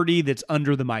celebrity that's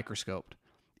under the microscope.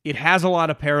 It has a lot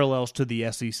of parallels to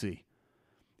the SEC.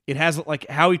 It has, like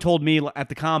Howie told me at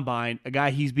the Combine, a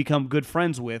guy he's become good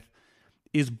friends with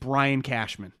is Brian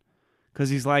Cashman. Because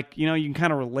he's like, you can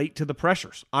kind of relate to the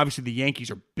pressures. Obviously, the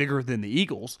Yankees are bigger than the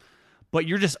Eagles, but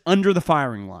you're just under the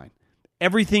firing line.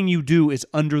 Everything you do is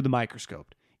under the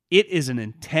microscope. It is an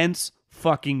intense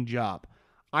fucking job.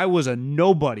 I was a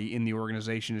nobody in the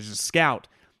organization as a scout,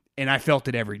 and I felt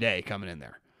it every day coming in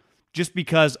there. Just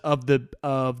because of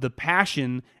the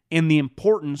passion and the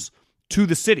importance to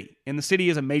the city. And the city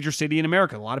is a major city in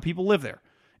America. A lot of people live there.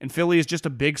 And Philly is just a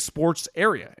big sports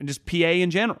area, and just PA in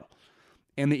general.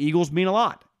 And the Eagles mean a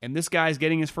lot. And this guy's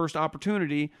getting his first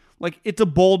opportunity. It's a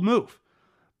bold move.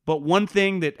 But one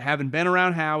thing that, having been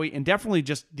around Howie, and definitely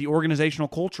just the organizational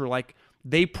culture,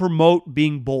 they promote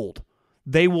being bold.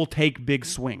 They will take big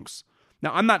swings.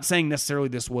 Now, I'm not saying necessarily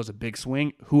this was a big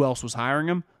swing. Who else was hiring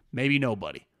him? Maybe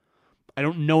nobody. I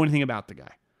don't know anything about the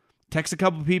guy. Text a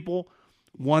couple of people.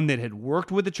 One that had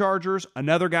worked with the Chargers.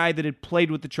 Another guy that had played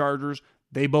with the Chargers.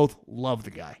 They both love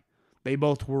the guy. They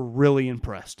both were really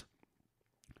impressed.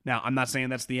 Now, I'm not saying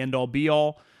that's the end-all,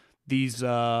 be-all.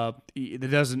 I've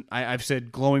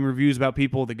said glowing reviews about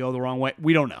people that go the wrong way.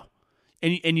 We don't know.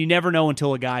 And you never know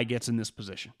until a guy gets in this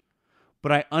position.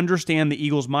 But I understand the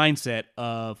Eagles' mindset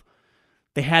of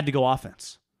they had to go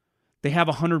offense. They have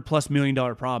a $100+ million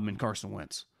problem in Carson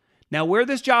Wentz. Now, where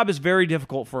this job is very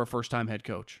difficult for a first-time head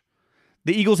coach,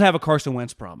 the Eagles have a Carson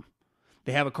Wentz problem.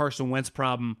 They have a Carson Wentz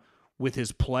problem with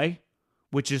his play,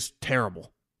 which is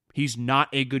terrible. He's not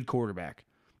a good quarterback.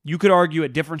 You could argue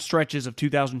at different stretches of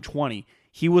 2020,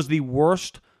 he was the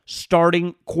worst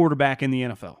starting quarterback in the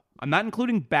NFL. I'm not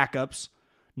including backups,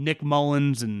 Nick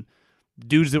Mullins and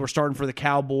dudes that were starting for the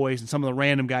Cowboys and some of the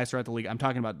random guys throughout the league. I'm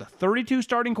talking about the 32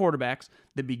 starting quarterbacks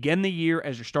that begin the year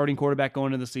as your starting quarterback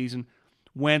going into the season.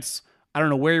 Wentz, I don't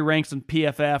know where he ranks in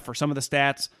PFF or some of the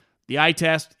stats. The eye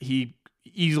test, he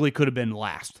easily could have been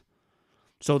last.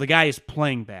 So the guy is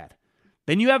playing bad.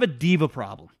 Then you have a diva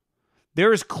problem.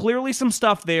 There is clearly some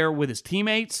stuff there with his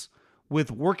teammates,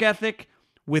 with work ethic,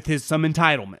 with some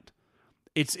entitlement.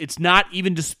 It's not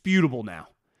even disputable now.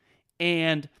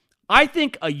 And I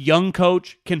think a young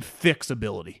coach can fix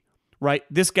ability, right?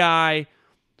 This guy,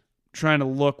 trying to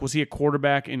look, was he a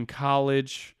quarterback in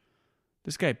college?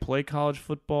 This guy played college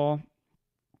football.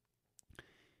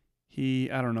 I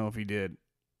don't know if he did.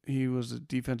 He was a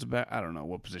defensive back. I don't know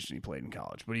what position he played in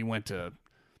college, but he went to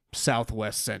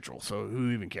Southwest Central, so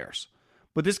who even cares?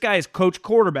 But this guy has coached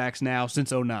quarterbacks now since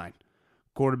 2009.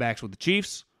 Quarterbacks with the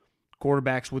Chiefs,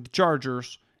 quarterbacks with the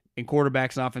Chargers, and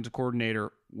quarterbacks and offensive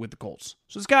coordinator with the Colts.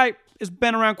 So this guy has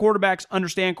been around quarterbacks,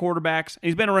 understand quarterbacks,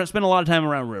 and he's spent a lot of time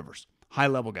around Rivers.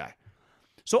 High-level guy.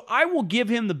 So I will give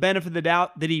him the benefit of the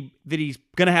doubt that he's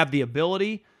going to have the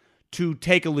ability to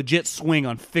take a legit swing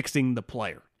on fixing the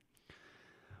player.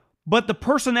 But the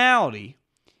personality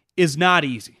is not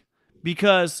easy.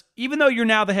 Because even though you're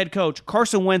now the head coach,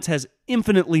 Carson Wentz has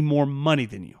infinitely more money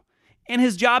than you. And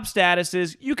his job status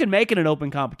is you can make it an open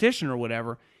competition or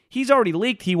whatever. He's already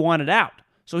leaked he wanted out.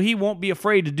 So he won't be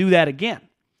afraid to do that again.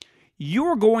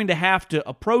 You're going to have to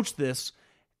approach this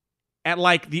at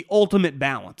the ultimate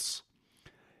balance.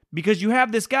 Because you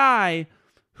have this guy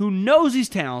who knows he's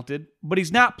talented, but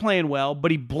he's not playing well,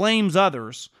 but he blames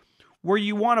others, where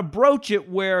you want to broach it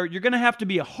where you're going to have to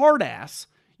be a hard ass.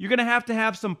 You're going to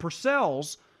have some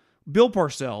Parcells, Bill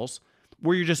Parcells,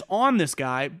 where you're just on this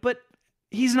guy, but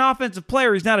he's an offensive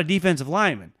player. He's not a defensive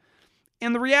lineman.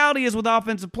 And the reality is with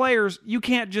offensive players, you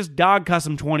can't just dog cuss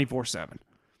them 24/7.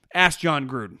 Ask John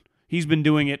Gruden. He's been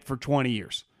doing it for 20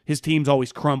 years. His teams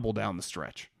always crumble down the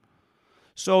stretch.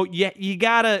 So yeah, you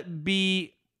got to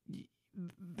be,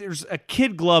 there's a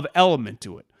kid glove element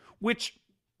to it, which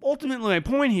ultimately my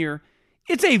point here,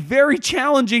 it's a very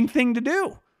challenging thing to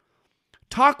do.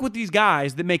 Talk with these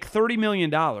guys that make $30 million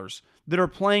that are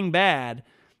playing bad,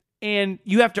 and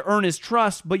you have to earn his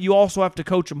trust, but you also have to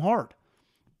coach him hard.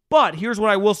 But here's what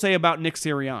I will say about Nick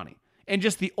Sirianni and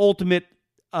just the ultimate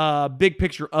big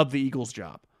picture of the Eagles'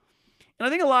 job. And I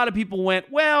think a lot of people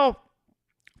went, well,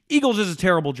 Eagles is a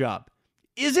terrible job.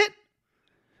 Is it?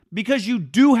 Because you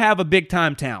do have a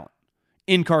big-time talent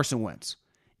in Carson Wentz.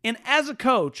 And as a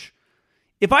coach,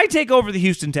 if I take over the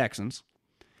Houston Texans,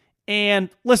 and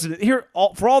listen, here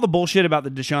for all the bullshit about the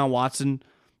Deshaun Watson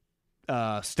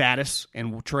status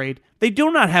and trade, they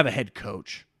do not have a head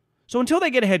coach. So until they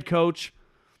get a head coach,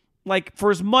 like for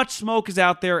as much smoke is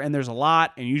out there, and there's a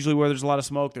lot, and usually where there's a lot of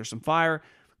smoke, there's some fire.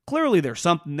 Clearly there's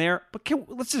something there, but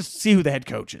let's just see who the head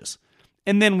coach is.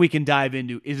 And then we can dive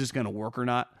into, is this going to work or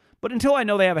not? But until I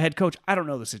know they have a head coach, I don't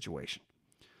know the situation.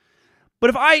 But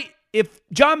if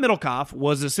John Middlecoff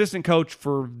was assistant coach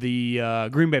for the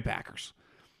Green Bay Packers,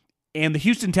 and the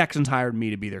Houston Texans hired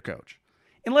me to be their coach,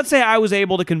 and let's say I was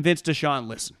able to convince Deshaun,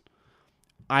 listen,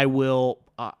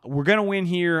 we're going to win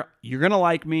here, you're going to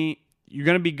like me, you're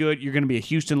going to be good, you're going to be a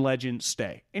Houston legend,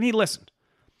 stay. And he listened.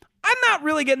 I'm not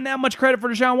really getting that much credit for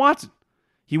Deshaun Watson.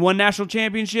 He won national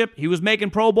championship, he was making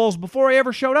Pro Bowls before he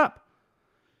ever showed up.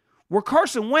 Where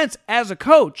Carson Wentz, as a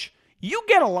coach, you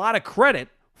get a lot of credit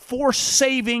for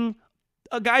saving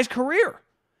a guy's career.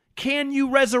 Can you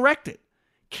resurrect it?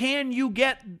 Can you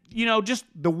get, just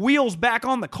the wheels back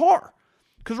on the car?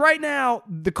 Because right now,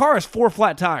 the car has 4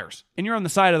 flat tires, and you're on the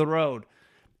side of the road,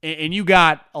 and you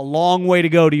got a long way to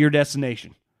go to your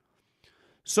destination.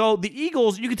 So the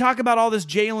Eagles, you can talk about all this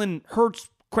Jalen Hurts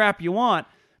crap you want.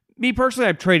 Me personally,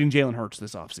 I'm trading Jalen Hurts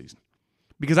this offseason.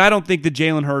 Because I don't think that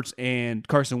Jalen Hurts and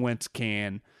Carson Wentz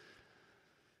can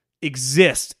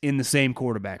exist in the same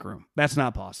quarterback room. That's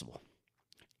not possible.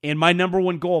 And my number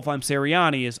one goal, if I'm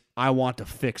Sirianni, is I want to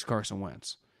fix Carson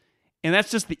Wentz. And that's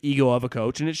just the ego of a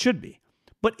coach, and it should be.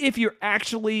 But if you're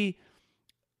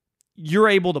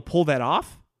able to pull that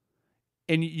off,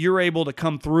 and you're able to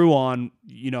come through on,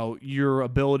 your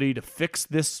ability to fix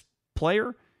this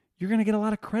player, you're going to get a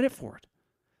lot of credit for it.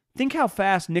 Think how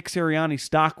fast Nick Sirianni's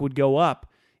stock would go up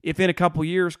if in a couple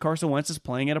years Carson Wentz is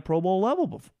playing at a Pro Bowl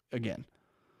level again.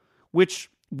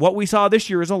 Which, what we saw this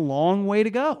year is a long way to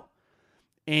go.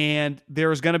 And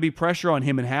there's going to be pressure on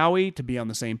him and Howie to be on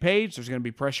the same page. There's going to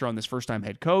be pressure on this first-time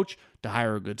head coach to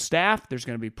hire a good staff. There's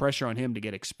going to be pressure on him to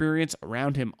get experience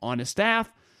around him on his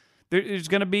staff. This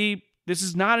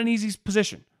is not an easy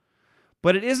position.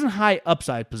 But it is a high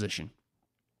upside position.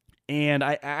 And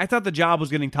I thought the job was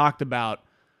getting talked about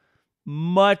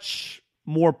much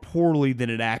more poorly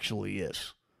than it actually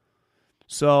is.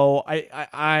 So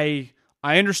I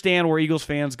understand where Eagles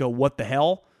fans go, what the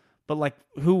hell? But were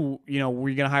you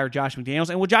going to hire Josh McDaniels?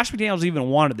 And Josh McDaniels even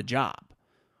wanted the job,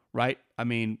 right? I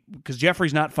mean, because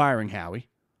Jeffrey's not firing Howie.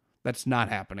 That's not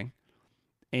happening.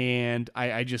 And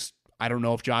I don't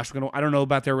know if Josh I don't know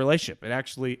about their relationship.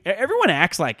 Everyone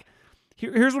acts like,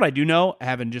 here's what I do know,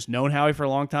 having just known Howie for a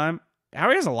long time.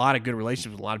 Howie has a lot of good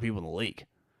relationships with a lot of people in the league.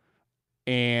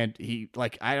 And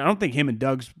I don't think him and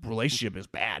Doug's relationship is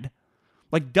bad.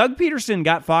 Doug Peterson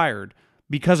got fired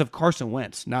because of Carson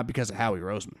Wentz, not because of Howie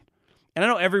Roseman. And I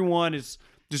know everyone is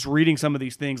just reading some of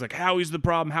these things like Howie's the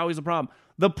problem.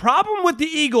 The problem with the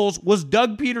Eagles was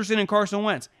Doug Peterson and Carson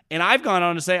Wentz. And I've gone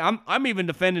on to say, I'm even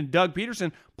defending Doug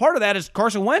Peterson. Part of that is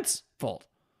Carson Wentz's fault.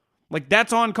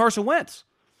 That's on Carson Wentz.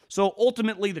 So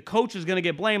ultimately the coach is going to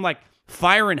get blamed,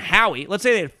 firing Howie. Let's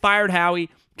say they had fired Howie,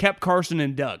 kept Carson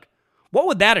and Doug. What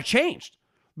would that have changed?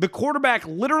 The quarterback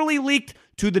literally leaked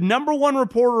to the number one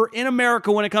reporter in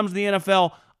America when it comes to the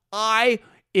NFL,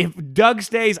 if Doug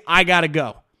stays, I got to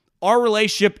go. Our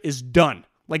relationship is done.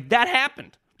 That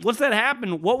happened. Once that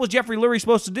happened, what was Jeffrey Lurie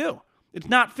supposed to do? It's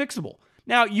not fixable.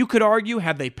 Now, you could argue,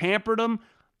 have they pampered him?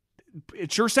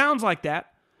 It sure sounds like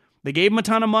that. They gave him a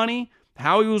ton of money.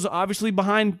 Howie was obviously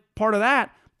behind part of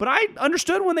that. But I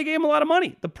understood when they gave him a lot of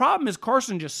money. The problem is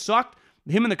Carson just sucked.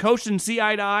 Him and the coach didn't see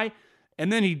eye to eye.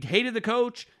 And then he hated the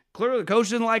coach. Clearly the coach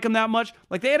didn't like him that much.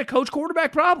 They had a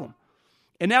coach-quarterback problem.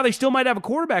 And now they still might have a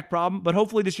quarterback problem, but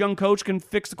hopefully this young coach can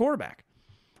fix the quarterback.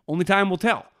 Only time will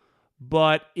tell.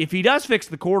 But if he does fix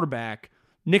the quarterback,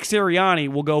 Nick Sirianni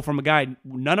will go from a guy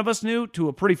none of us knew to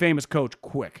a pretty famous coach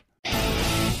quick.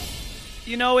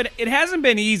 You know, it hasn't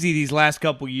been easy these last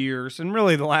couple years, and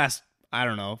really the last, I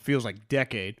don't know, feels like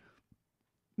decade,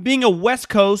 being a West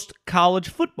Coast college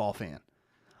football fan.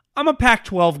 I'm a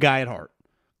Pac-12 guy at heart.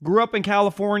 Grew up in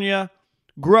California,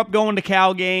 grew up going to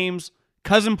Cal games,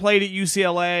 cousin played at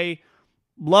UCLA,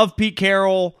 loved Pete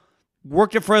Carroll,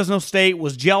 worked at Fresno State,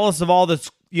 was jealous of all this,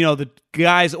 the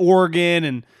guys Oregon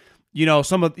and,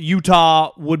 some of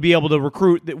Utah would be able to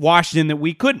recruit Washington that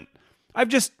we couldn't. I've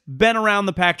just been around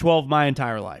the Pac-12 my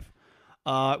entire life.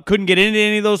 Couldn't get into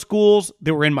any of those schools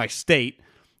that were in my state,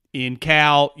 in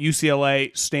Cal,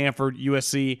 UCLA, Stanford,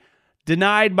 USC.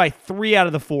 Denied by 3 out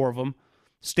of the 4 of them.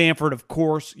 Stanford, of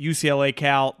course, UCLA,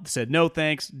 Cal, said no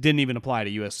thanks, didn't even apply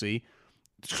to USC.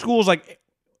 Schools like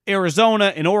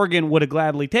Arizona and Oregon would have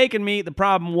gladly taken me. The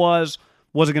problem wasn't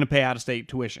going to pay out-of-state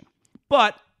tuition.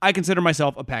 But I consider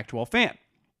myself a Pac-12 fan.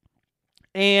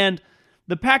 And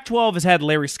the Pac-12 has had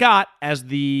Larry Scott as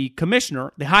the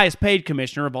commissioner, the highest paid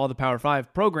commissioner of all the Power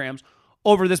 5 programs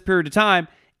over this period of time,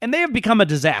 and they have become a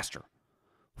disaster.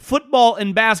 Football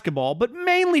and basketball, but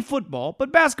mainly football,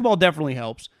 but basketball definitely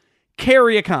helps,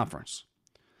 carry a conference.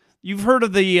 You've heard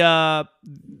of the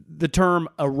term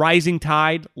a rising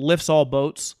tide lifts all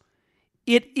boats.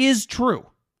 It is true.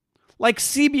 Like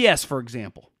CBS, for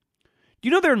example. Do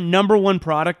you know their number one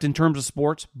product in terms of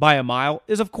sports by a mile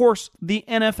is, of course, the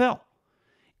NFL.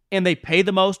 And they pay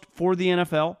the most for the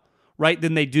NFL, right,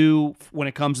 than they do when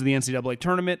it comes to the NCAA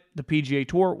tournament, the PGA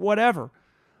Tour, whatever.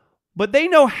 But they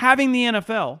know having the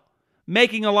NFL,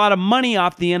 making a lot of money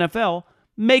off the NFL,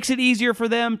 makes it easier for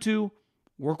them to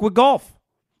work with golf,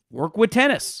 work with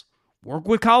tennis, work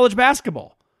with college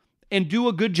basketball, and do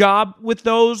a good job with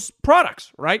those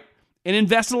products, right? And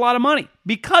invest a lot of money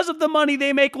because of the money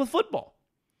they make with football.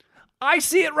 I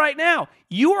see it right now.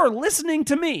 You are listening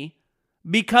to me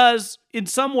because, in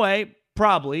some way,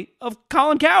 probably, of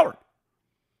Colin Cowherd.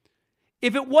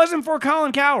 If it wasn't for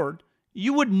Colin Cowherd,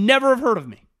 you would never have heard of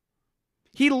me.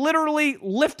 He literally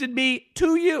lifted me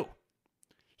to you.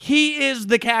 He is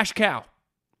the cash cow.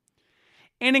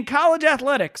 And in college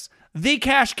athletics, the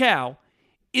cash cow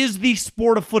is the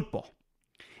sport of football.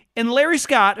 And Larry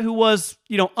Scott, who was,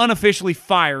 unofficially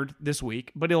fired this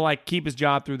week, but he'll keep his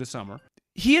job through the summer,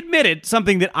 he admitted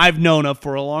something that I've known of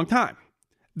for a long time.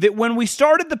 That when we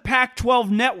started the Pac-12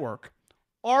 network,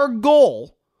 our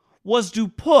goal was to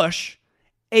push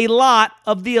a lot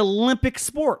of the Olympic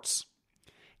sports.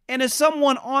 And as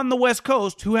someone on the West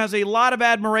Coast who has a lot of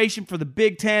admiration for the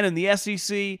Big Ten and the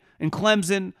SEC and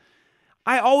Clemson,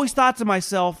 I always thought to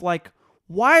myself,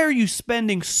 why are you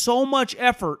spending so much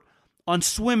effort on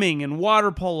swimming and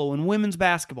water polo and women's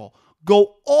basketball?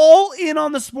 Go all in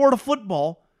on the sport of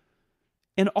football,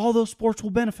 and all those sports will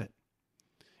benefit.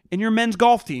 And your men's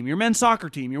golf team, your men's soccer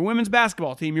team, your women's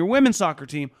basketball team, your women's soccer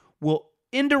team will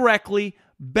indirectly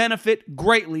benefit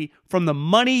greatly from the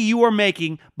money you are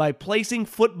making by placing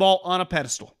football on a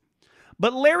pedestal.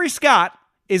 But Larry Scott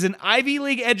is an Ivy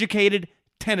League educated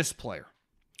tennis player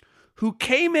who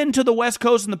came into the West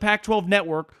Coast and the Pac-12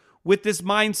 network with this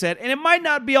mindset, and it might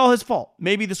not be all his fault.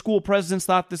 Maybe the school presidents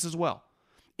thought this as well.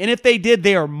 And if they did,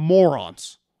 they are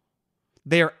morons.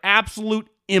 They are absolute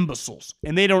imbeciles,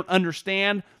 and they don't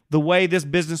understand the way this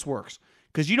business works.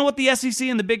 Because you know what the SEC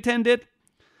and the Big Ten did?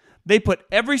 They put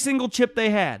every single chip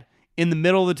they had in the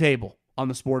middle of the table on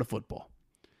the sport of football.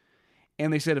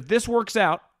 And they said, if this works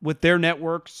out with their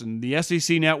networks and the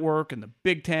SEC network and the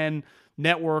Big Ten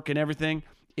network and everything,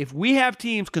 if we have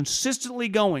teams consistently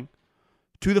going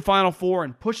to the Final Four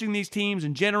and pushing these teams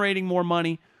and generating more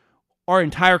money, our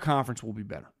entire conference will be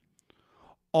better.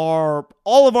 All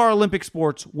of our Olympic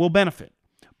sports will benefit.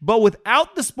 But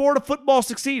without the sport of football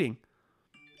succeeding,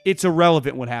 it's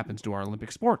irrelevant what happens to our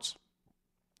Olympic sports.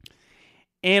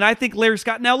 And I think Larry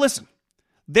Scott, now listen,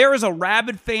 there is a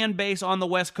rabid fan base on the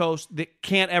West Coast that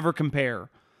can't ever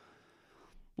compare.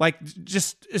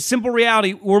 Just a simple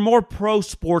reality, we're more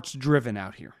pro-sports driven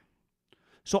out here.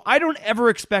 So I don't ever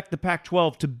expect the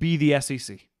Pac-12 to be the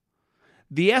SEC.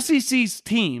 The SEC's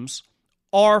teams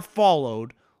are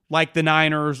followed like the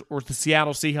Niners or the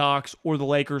Seattle Seahawks or the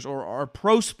Lakers or our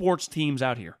pro-sports teams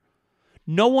out here.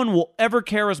 No one will ever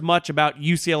care as much about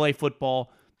UCLA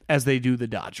football as they do the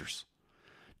Dodgers.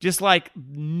 Just like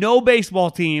no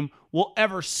baseball team will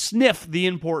ever sniff the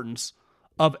importance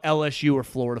of LSU or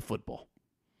Florida football.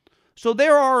 So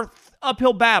there are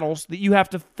uphill battles that you have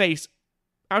to face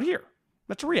out here.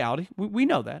 That's a reality. We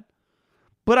know that.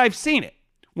 But I've seen it.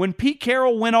 When Pete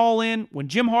Carroll went all in, when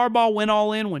Jim Harbaugh went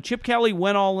all in, when Chip Kelly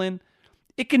went all in,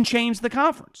 it can change the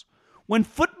conference. When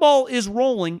football is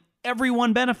rolling,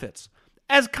 everyone benefits.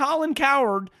 As Colin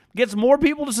Cowherd gets more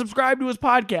people to subscribe to his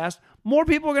podcast, more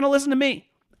people are going to listen to me.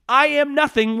 I am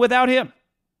nothing without him.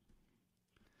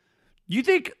 You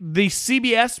think the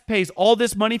CBS pays all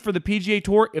this money for the PGA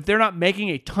Tour if they're not making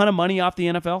a ton of money off the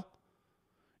NFL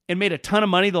and made a ton of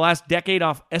money the last decade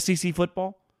off SEC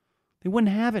football? They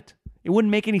wouldn't have it. It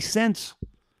wouldn't make any sense.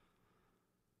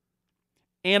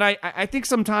 And I think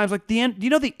sometimes, like, do you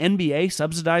know the NBA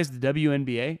subsidized the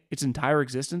WNBA its entire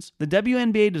existence? The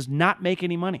WNBA does not make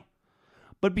any money.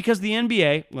 But because the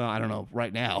NBA, well, I don't know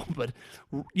right now, but,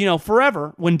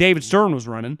 forever, when David Stern was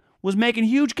running, was making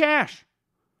huge cash.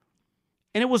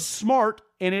 And it was smart,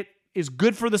 and it is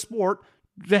good for the sport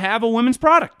to have a women's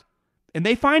product. And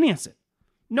they finance it.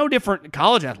 No different in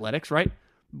college athletics, right?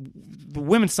 The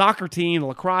women's soccer team, the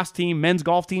lacrosse team, men's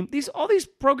golf team, all these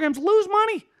programs lose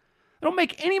money. They don't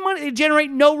make any money. They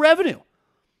generate no revenue.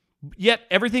 Yet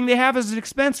everything they have is an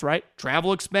expense, right?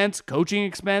 Travel expense, coaching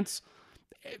expense,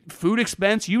 food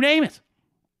expense, you name it.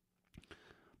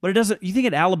 But it doesn't. You think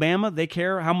at Alabama they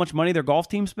care how much money their golf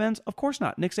team spends? Of course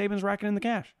not. Nick Saban's racking in the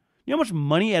cash. You know how much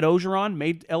money Ed Ogeron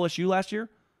made LSU last year?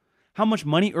 How much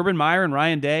money Urban Meyer and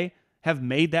Ryan Day have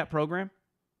made that program?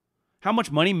 How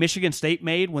much money Michigan State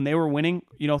made when they were winning,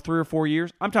 3 or 4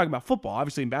 years? I'm talking about football.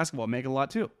 Obviously, in basketball, making a lot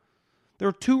too. There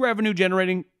are 2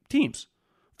 revenue-generating teams.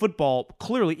 Football,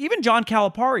 clearly. Even John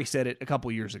Calipari said it a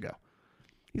couple years ago.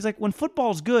 He's like, when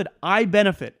football's good, I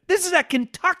benefit. This is at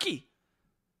Kentucky.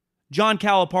 John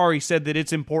Calipari said that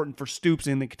it's important for Stoops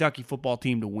and the Kentucky football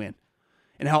team to win,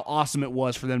 and how awesome it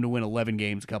was for them to win 11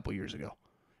 games a couple years ago.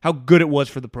 How good it was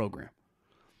for the program.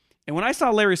 And when I saw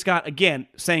Larry Scott, again,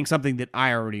 saying something that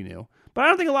I already knew, but I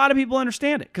don't think a lot of people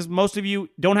understand it, because most of you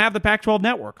don't have the Pac-12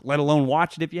 network, let alone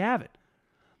watch it if you have it.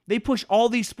 They push all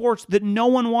these sports that no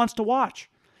one wants to watch.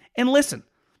 And listen,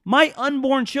 my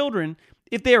unborn children,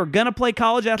 if they are going to play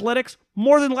college athletics,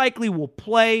 more than likely will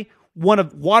play one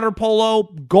of water polo,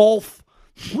 golf,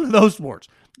 one of those sports.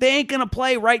 They ain't going to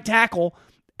play right tackle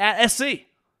at SC.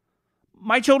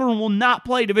 My children will not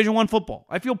play Division I football.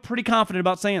 I feel pretty confident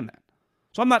about saying that.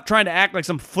 So I'm not trying to act like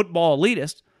some football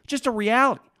elitist, just a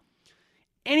reality.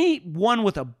 Anyone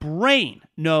with a brain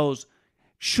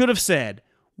should have said,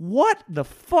 what the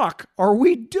fuck are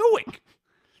we doing?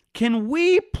 Can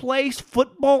we place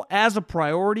football as a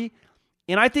priority?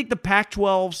 And I think the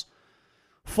Pac-12's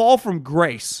fall from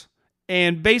grace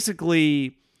and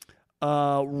basically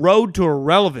road to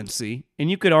irrelevancy, and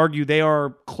you could argue they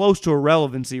are close to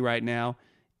irrelevancy right now,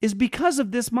 is because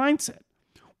of this mindset.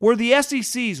 Where the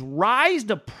SEC's rise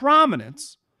to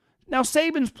prominence, now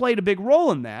Saban's played a big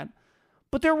role in that,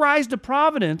 but their rise to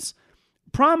prominence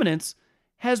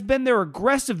has been their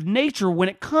aggressive nature when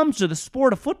it comes to the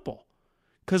sport of football.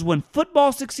 Because when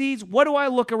football succeeds, what do I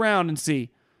look around and see?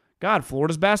 God,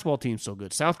 Florida's basketball team's so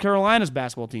good. South Carolina's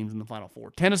basketball team's in the Final Four.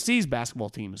 Tennessee's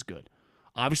basketball team is good.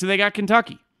 Obviously, they got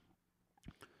Kentucky.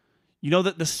 You know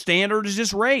that the standard is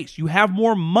just raised. You have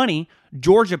more money.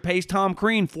 Georgia pays Tom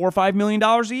Crean $4 or $5 million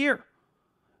a year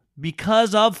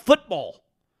because of football.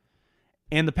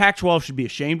 And the Pac-12 should be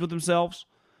ashamed of themselves.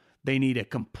 They need a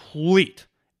complete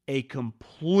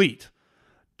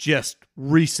just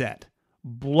reset.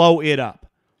 Blow it up.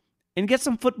 And get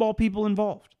some football people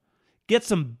involved. Get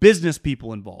some business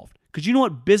people involved. Because you know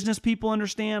what business people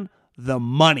understand? The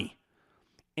money.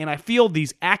 And I feel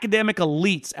these academic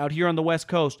elites out here on the West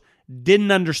Coast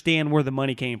didn't understand where the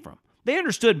money came from. They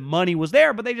understood money was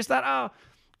there, but they just thought,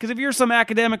 because if you're some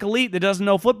academic elite that doesn't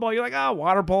know football, you're like,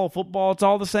 water polo, football, it's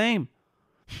all the same.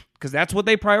 Because that's what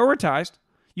they prioritized.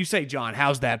 You say, John,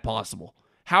 how's that possible?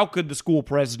 How could the school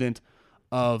president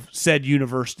of said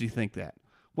university think that?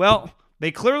 Well,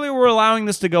 they clearly were allowing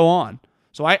this to go on.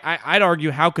 So I'd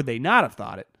argue, how could they not have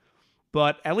thought it?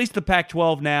 But at least the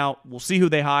Pac-12 now, we'll see who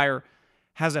they hire,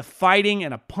 has a fighting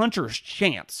and a puncher's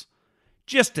chance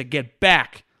just to get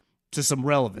back to some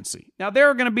relevancy. Now, there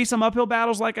are going to be some uphill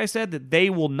battles, like I said, that they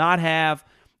will not have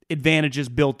advantages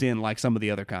built in like some of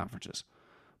the other conferences.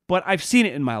 But I've seen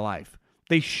it in my life.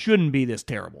 They shouldn't be this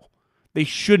terrible. They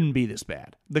shouldn't be this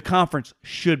bad. The conference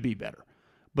should be better.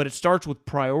 But it starts with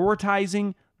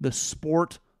prioritizing the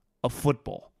sport of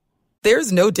football.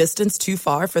 There's no distance too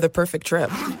far for the perfect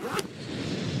trip.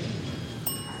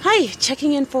 Hi,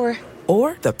 checking in for...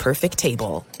 Or the perfect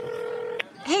table.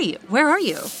 Hey, where are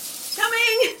you?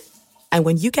 Coming! And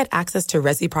when you get access to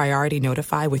Resi Priority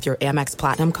Notify with your Amex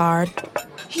Platinum card...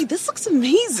 Hey, this looks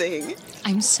amazing!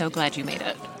 I'm so glad you made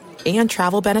it. And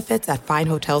travel benefits at fine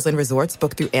hotels and resorts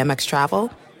booked through Amex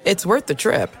Travel, it's worth the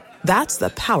trip. That's the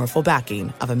powerful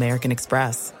backing of American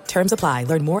Express. Terms apply.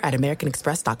 Learn more at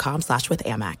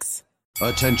americanexpress.com/withAmex.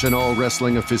 Attention all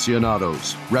wrestling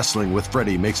aficionados. Wrestling with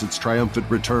Freddie makes its triumphant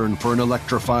return for an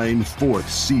electrifying 4th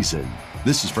season.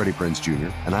 This is Freddie Prinze Jr.,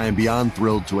 and I am beyond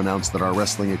thrilled to announce that our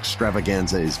wrestling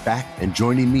extravaganza is back, and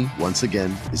joining me once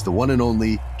again is the one and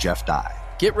only Jeff Dye.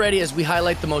 Get ready as we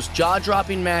highlight the most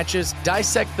jaw-dropping matches,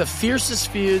 dissect the fiercest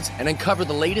feuds, and uncover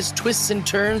the latest twists and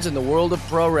turns in the world of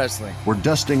pro wrestling. We're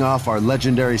dusting off our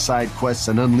legendary side quests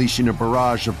and unleashing a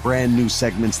barrage of brand new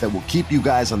segments that will keep you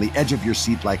guys on the edge of your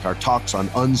seat like our talks on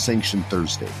Unsanctioned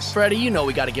Thursdays. Freddie, you know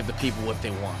we got to give the people what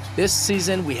they want. This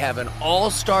season, we have an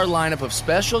all-star lineup of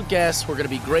special guests who are going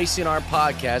to be gracing our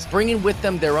podcast, bringing with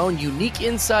them their own unique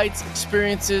insights,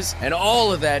 experiences, and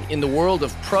all of that in the world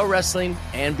of pro wrestling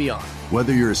and beyond.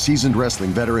 Whether you're a seasoned wrestling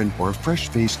veteran or a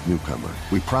fresh-faced newcomer,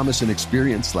 we promise an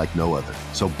experience like no other.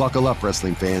 So buckle up,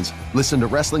 wrestling fans. Listen to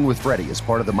Wrestling with Freddie as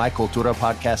part of the My Cultura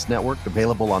Podcast Network,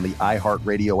 available on the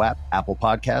iHeartRadio app, Apple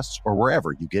Podcasts, or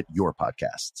wherever you get your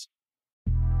podcasts.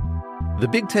 The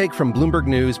Big Take from Bloomberg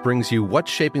News brings you what's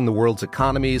shaping the world's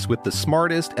economies with the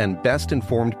smartest and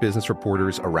best-informed business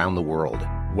reporters around the world.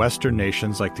 Western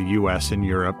nations like the U.S. and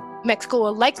Europe. Mexico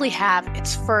will likely have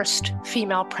its first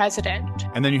female president.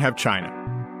 And then you have China.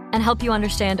 And help you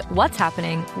understand what's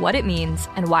happening, what it means,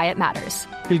 and why it matters.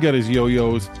 He'll get his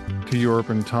yo-yos to Europe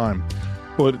in time.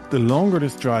 But the longer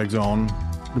this drags on,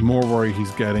 the more worry he's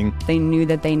getting. They knew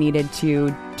that they needed to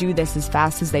do this as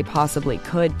fast as they possibly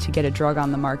could to get a drug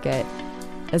on the market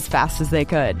as fast as they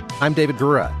could. I'm David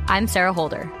Gura. I'm Sarah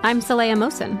Holder. I'm Saleha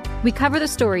Mohsen. We cover the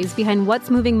stories behind what's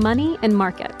moving money and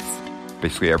markets.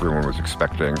 Basically, everyone was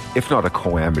expecting, if not a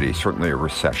calamity, certainly a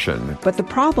recession. But the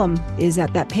problem is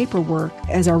that paperwork,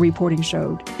 as our reporting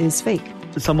showed, is fake.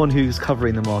 As someone who's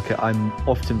covering the market, I'm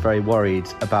often very worried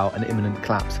about an imminent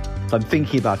collapse. So I'm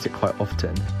thinking about it quite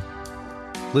often.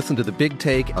 Listen to The Big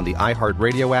Take on the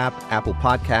iHeartRadio app, Apple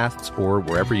Podcasts, or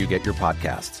wherever you get your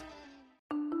podcasts.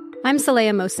 I'm Saleha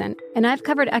Mohsen, and I've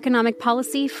covered economic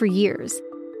policy for years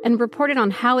and reported on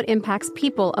how it impacts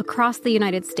people across the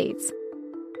United States.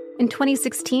 In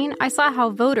 2016, I saw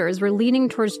how voters were leaning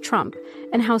towards Trump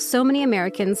and how so many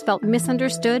Americans felt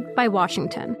misunderstood by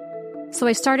Washington. So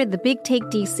I started The Big Take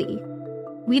DC.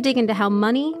 We dig into how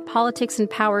money, politics, and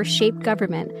power shape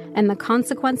government and the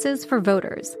consequences for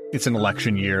voters. It's an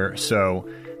election year, so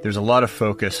there's a lot of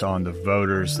focus on the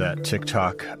voters that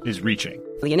TikTok is reaching.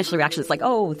 The initial reaction is like,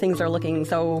 oh, things are looking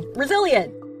so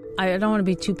resilient. I don't want to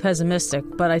be too pessimistic,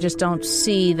 but I just don't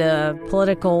see the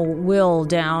political will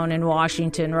down in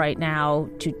Washington right now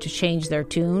to change their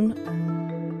tune.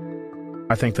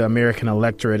 I think the American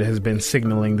electorate has been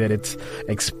signaling that it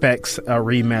expects a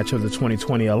rematch of the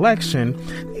 2020 election.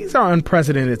 These are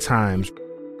unprecedented times.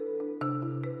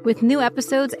 With new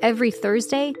episodes every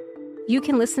Thursday, you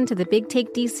can listen to The Big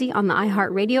Take DC on the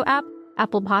iHeartRadio app,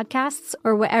 Apple Podcasts,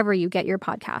 or wherever you get your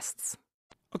podcasts.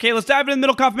 Okay, let's dive into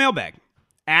the Middlecoff mailbag.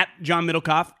 At John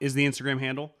Middlecoff is the Instagram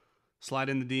handle. Slide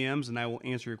in the DMs and I will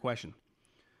answer your question.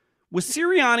 With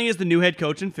Sirianni as the new head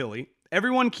coach in Philly,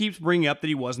 everyone keeps bringing up that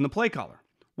he wasn't the play caller.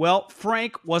 Well,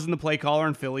 Frank wasn't the play caller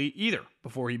in Philly either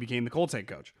before he became the Colts head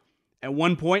coach. At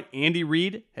one point, Andy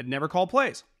Reid had never called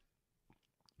plays.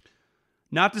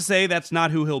 Not to say that's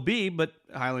not who he'll be, but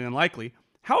highly unlikely.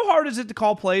 How hard is it to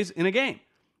call plays in a game?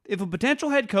 If a potential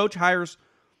head coach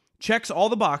checks all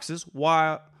the boxes,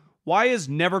 why is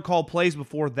never called plays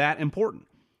before that important?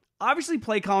 Obviously,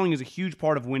 play calling is a huge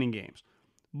part of winning games.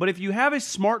 But if you have a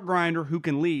smart grinder who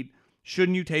can lead,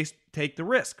 shouldn't you take the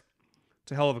risk?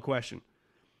 It's a hell of a question.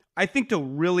 I think to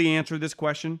really answer this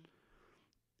question,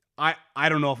 I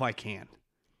don't know if I can.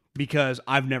 Because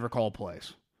I've never called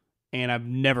plays. And I've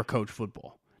never coached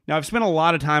football. Now, I've spent a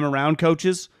lot of time around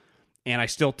coaches. And I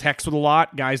still text with a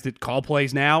lot, guys that call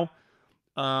plays now.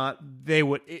 They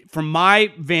would, from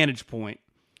my vantage point,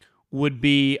 would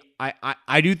be,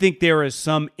 I do think there is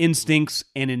some instincts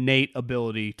and innate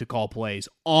ability to call plays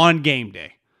on game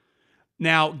day.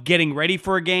 Now, getting ready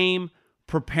for a game,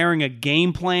 preparing a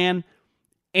game plan,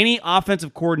 any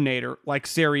offensive coordinator like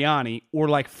Sirianni or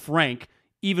like Frank,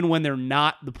 even when they're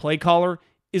not the play caller,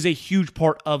 is a huge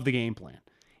part of the game plan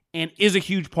and is a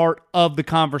huge part of the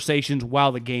conversations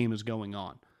while the game is going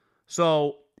on.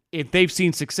 So if they've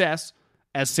seen success,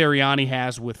 as Sirianni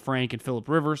has with Frank and Phillip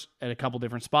Rivers at a couple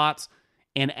different spots,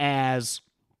 and as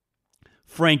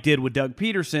Frank did with Doug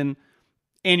Peterson,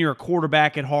 and you're a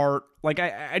quarterback at heart, like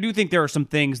I do think there are some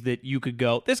things that you could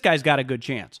go, this guy's got a good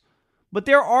chance. But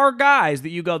there are guys that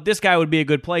you go, this guy would be a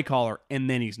good play caller, and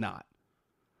then he's not.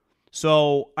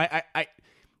 So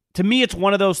to me, it's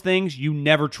one of those things you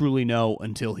never truly know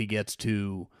until he gets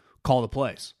to call the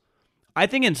plays. I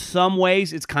think in some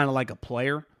ways it's kind of like a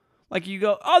player. Like you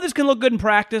go, oh, this can look good in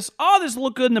practice. Oh, this will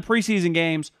look good in the preseason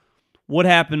games. What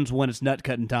happens when it's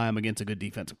nut-cutting time against a good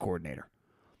defensive coordinator?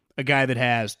 A guy that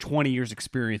has 20 years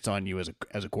experience on you as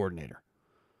a coordinator.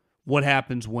 What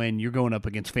happens when you're going up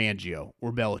against Fangio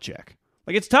or Belichick?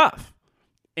 Like, it's tough.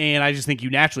 And I just think you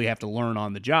naturally have to learn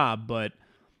on the job, but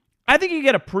I think you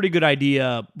get a pretty good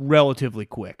idea relatively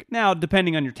quick. Now,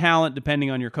 depending on your talent, depending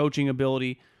on your coaching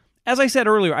ability, as I said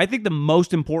earlier, I think the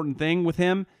most important thing with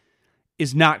him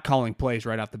is not calling plays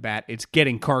right off the bat. It's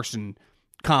getting Carson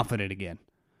confident again.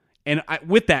 And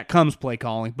with that comes play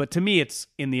calling. But to me, it's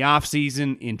in the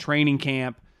offseason, in training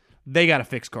camp, they got to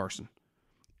fix Carson.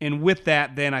 And with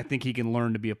that, then I think he can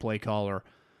learn to be a play caller.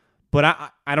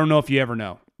 But I don't know if you ever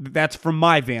know. That's from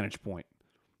my vantage point.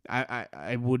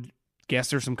 I would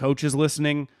guess there's some coaches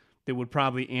listening that would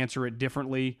probably answer it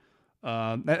differently.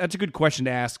 That's a good question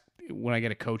to ask when I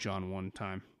get a coach on one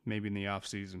time, maybe in the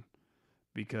offseason,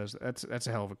 because that's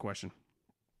a hell of a question.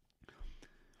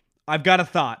 I've got a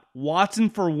thought. Watson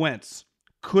for Wentz.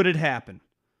 Could it happen?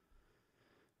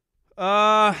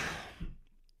 Assuming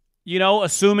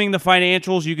the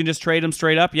financials, you can just trade him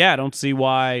straight up. Yeah, I don't see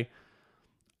why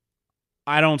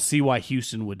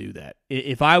Houston would do that.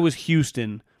 If I was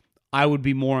Houston, I would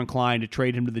be more inclined to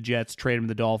trade him to the Jets, trade him to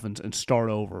the Dolphins, and start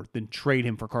over than trade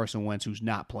him for Carson Wentz, who's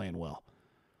not playing well.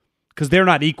 Because they're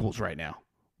not equals right now.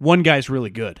 One guy's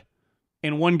really good,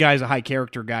 and one guy's a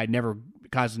high-character guy, never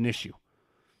caused an issue.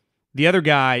 The other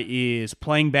guy is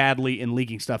playing badly and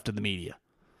leaking stuff to the media.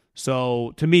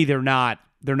 So, to me, they're not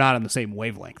on the same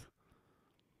wavelength.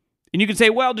 And you can say,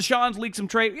 well, Deshaun's leaked some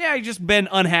trade. Yeah, he's just been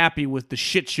unhappy with the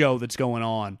shit show that's going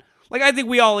on. Like, I think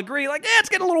we all agree, like, it's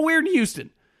getting a little weird in Houston.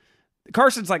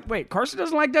 Carson's like, wait, Carson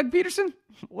doesn't like Doug Peterson?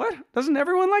 What? Doesn't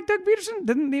everyone like Doug Peterson?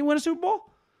 Didn't he win a Super Bowl?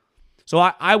 So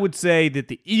I would say that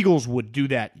the Eagles would do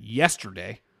that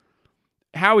yesterday.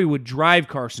 Howie would drive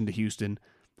Carson to Houston.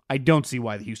 I don't see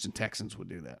why the Houston Texans would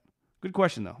do that. Good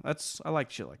question, though. I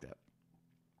like shit like that.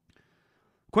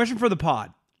 Question for the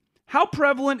pod. How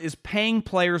prevalent is paying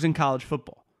players in college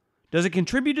football? Does it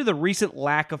contribute to the recent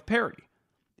lack of parity?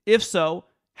 If so,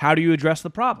 how do you address the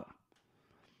problem?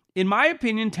 In my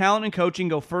opinion, talent and coaching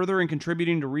go further in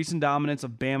contributing to recent dominance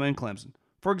of Bama and Clemson.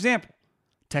 For example,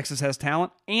 Texas has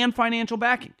talent and financial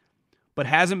backing, but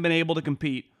hasn't been able to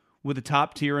compete with the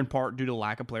top tier in part due to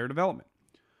lack of player development.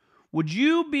 Would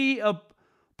you be a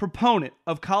proponent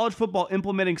of college football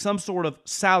implementing some sort of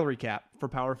salary cap for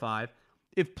Power 5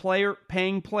 if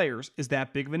paying players is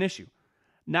that big of an issue?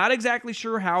 Not exactly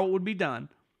sure how it would be done,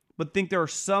 but think there are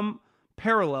some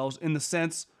parallels in the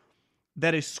sense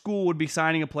that a school would be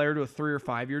signing a player to a 3 or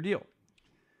 5 year deal.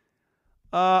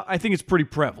 I think it's pretty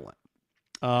prevalent.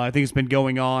 I think it's been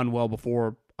going on well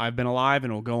before I've been alive,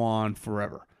 and it'll go on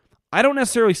forever. I don't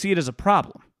necessarily see it as a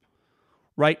problem,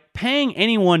 right? Paying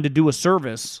anyone to do a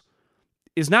service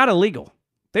is not illegal.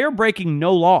 They are breaking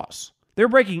no laws. They're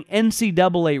breaking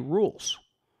NCAA rules.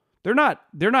 They're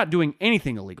not doing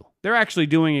anything illegal. They're actually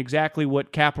doing exactly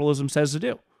what capitalism says to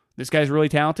do. This guy's really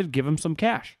talented, give him some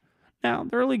cash. Now,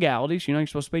 there are legalities. You're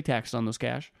supposed to pay taxes on those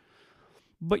cash.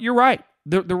 But you're right.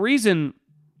 The reason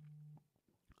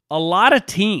a lot of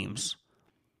teams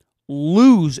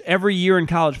lose every year in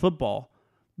college football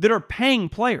that are paying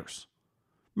players.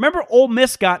 Remember, Ole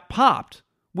Miss got popped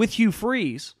with Hugh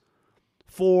Freeze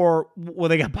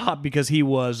they got popped because he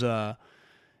was,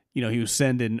 he was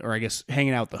sending, or I guess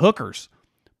hanging out with the hookers.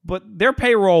 But their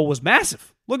payroll was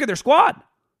massive. Look at their squad.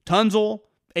 Tunzel,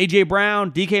 A.J.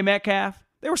 Brown, DK Metcalf.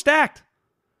 They were stacked.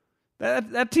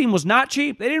 That team was not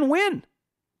cheap. They didn't win.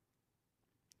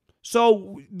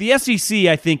 So the SEC,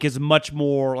 I think, is much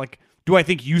more like, do I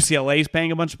think UCLA is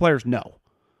paying a bunch of players? No.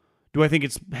 Do I think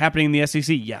it's happening in the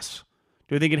SEC? Yes.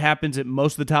 Do I think it happens at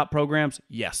most of the top programs?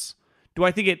 Yes. Do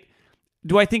I think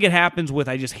it happens with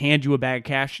I just hand you a bag of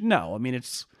cash? No. I mean,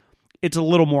 it's a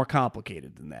little more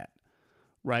complicated than that,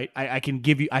 right? I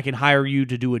can hire you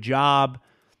to do a job,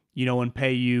 and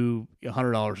pay you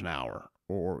 $100 an hour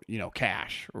or,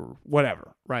 cash or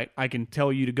whatever, right? I can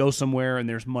tell you to go somewhere and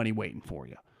there's money waiting for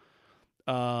you.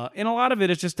 And a lot of it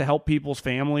is just to help people's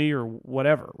family or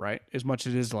whatever, right? As much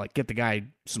as it is to get the guy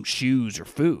some shoes or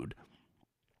food.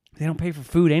 They don't pay for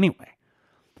food anyway.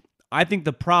 I think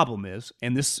the problem is,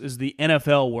 and this is the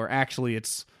NFL where actually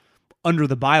it's under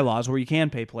the bylaws where you can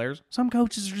pay players, some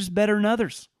coaches are just better than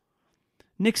others.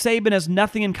 Nick Saban has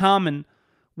nothing in common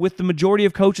with the majority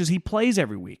of coaches he plays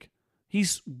every week.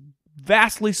 He's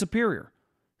vastly superior.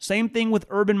 Same thing with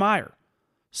Urban Meyer.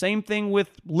 Same thing with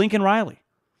Lincoln Riley.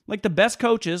 The best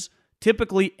coaches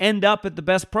typically end up at the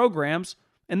best programs,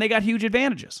 and they got huge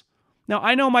advantages. Now,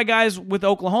 I know my guys with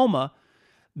Oklahoma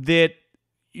that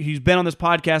he's been on this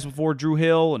podcast before, Drew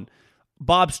Hill, and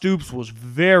Bob Stoops was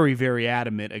very, very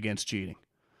adamant against cheating.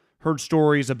 Heard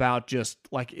stories about just,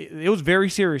 like, it was very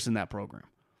serious in that program.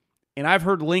 And I've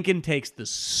heard Lincoln takes the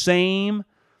same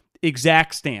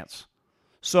exact stance.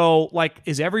 So, like,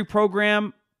 is every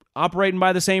program operating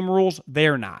by the same rules?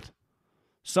 They're not.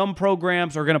 Some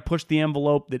programs are going to push the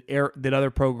envelope that other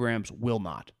programs will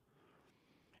not.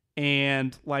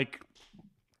 And, like,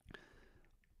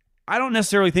 I don't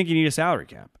necessarily think you need a salary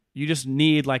cap. You just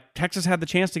need, like, Texas had the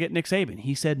chance to get Nick Saban.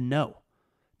 He said no.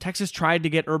 Texas tried to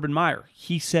get Urban Meyer.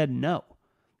 He said no.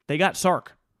 They got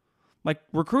Sark. Like,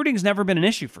 recruiting's never been an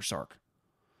issue for Sark.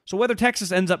 So whether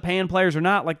Texas ends up paying players or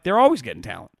not, like, they're always getting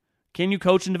talent. Can you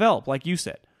coach and develop, like you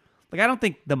said? Like, I don't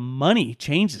think the money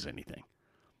changes anything.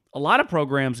 A lot of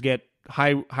programs get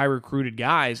high recruited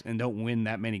guys and don't win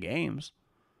that many games,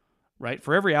 right?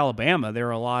 For every Alabama, there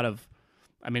are a lot of,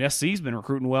 I mean, SC's been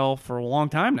recruiting well for a long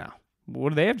time now. What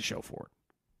do they have to show for it?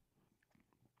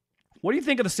 What do you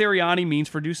think of the Sirianni means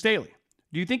for Deuce Staley?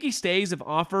 Do you think he stays if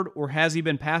offered, or has he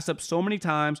been passed up so many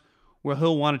times where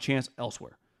he'll want a chance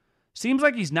elsewhere? Seems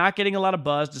like he's not getting a lot of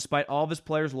buzz despite all of his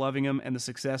players loving him and the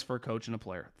success for a coach and a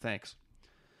player. Thanks.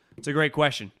 It's a great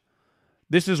question.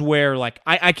 This is where, like,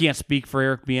 I can't speak for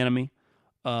Eric Bieniemy.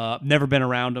 Never been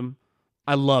around him.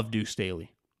 I love Deuce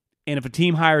Staley. And if a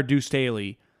team hired Deuce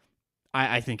Staley,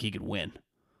 I think he could win.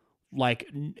 Like,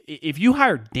 if you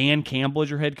hire Dan Campbell as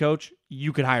your head coach,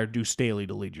 you could hire Deuce Staley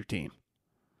to lead your team.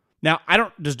 Now,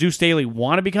 does Deuce Staley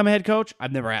want to become a head coach?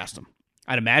 I've never asked him.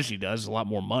 I'd imagine he does. It's a lot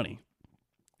more money.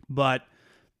 But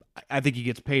I think he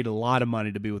gets paid a lot of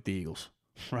money to be with the Eagles.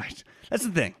 Right? That's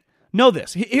the thing. Know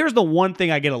this. Here's the one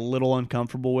thing I get a little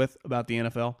uncomfortable with about the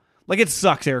NFL. Like, it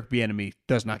sucks Eric Bieniemy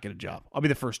does not get a job. I'll be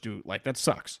the first to, like, that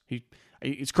sucks.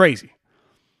 It's crazy.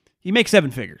 He makes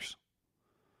 7 figures.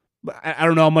 But I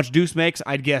don't know how much Deuce makes.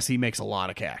 I'd guess he makes a lot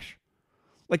of cash.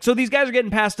 Like, so these guys are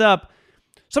getting passed up.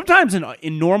 Sometimes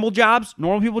in normal jobs,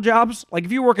 normal people jobs, like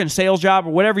if you work in a sales job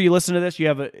or whatever, you listen to this,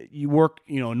 you work,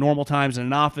 normal times in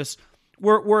an office,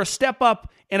 where a step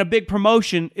up and a big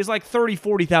promotion is like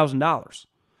 $30,000, $40,000.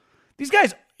 These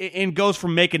guys, it goes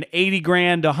from making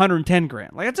 $80,000 to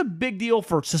 $110,000. Like, that's a big deal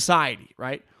for society,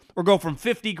 right? Or go from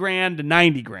 $50,000 to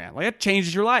 $90,000. Like, that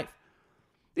changes your life.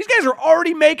 These guys are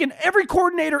already making, every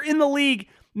coordinator in the league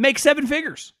makes 7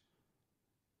 figures.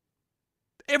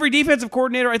 Every defensive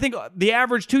coordinator, I think the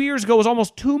average 2 years ago was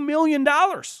almost $2 million.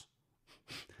 I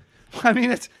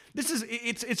mean,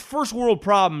 it's first world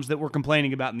problems that we're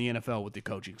complaining about in the NFL with the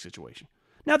coaching situation.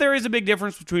 Now, there is a big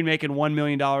difference between making $1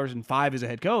 million and $5 million as a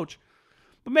head coach.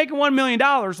 But making $1 million,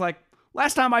 like,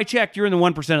 last time I checked, you're in the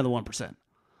 1% of the 1%.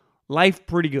 Life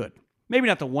pretty good. Maybe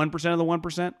not the 1% of the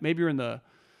 1%. Maybe you're in the,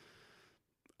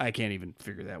 I can't even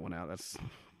figure that one out.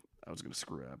 I was going to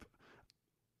screw up.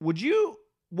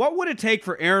 What would it take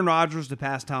for Aaron Rodgers to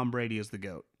pass Tom Brady as the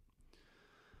GOAT?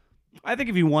 I think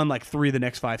if he won like 3 of the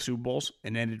next 5 Super Bowls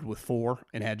and ended with 4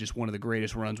 and had just one of the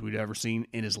greatest runs we've ever seen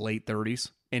in his late 30s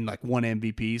and like won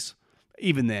MVPs,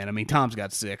 even then, I mean, Tom's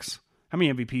got 6. How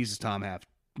many MVPs does Tom have?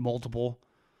 Multiple?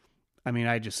 I mean,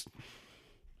 I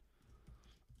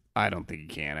don't think he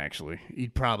can, actually.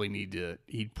 He'd probably need to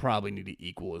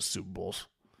equal his Super Bowls.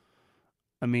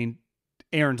 I mean,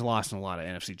 Aaron's lost in a lot of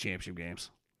NFC Championship games.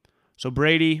 So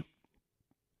Brady,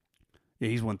 yeah,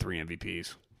 he's won 3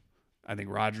 MVPs. I think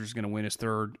Rodgers is going to win his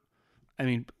 3rd. I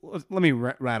mean, let me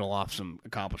rattle off some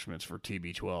accomplishments for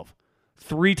TB12.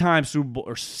 3-time Super Bowl,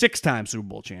 or 6-time Super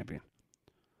Bowl champion.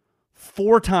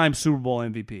 4-time Super Bowl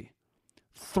MVP.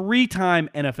 3-time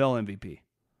NFL MVP.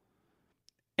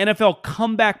 NFL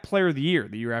Comeback Player of the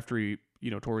year after he,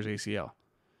 tore his ACL.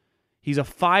 He's a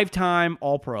 5-time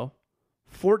All-Pro,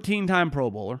 14-time Pro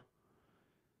Bowler.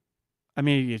 I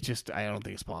mean, I don't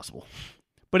think it's possible.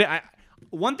 But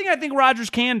one thing I think Rodgers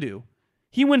can do,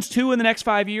 he wins 2 in the next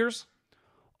 5 years.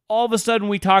 All of a sudden,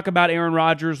 we talk about Aaron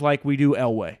Rodgers like we do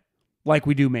Elway, like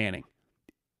we do Manning.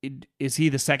 Is he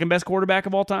the second best quarterback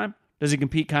of all time? Does he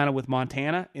compete kind of with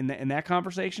Montana in that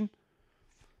conversation?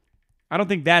 I don't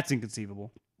think that's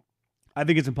inconceivable. I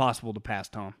think it's impossible to pass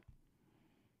Tom.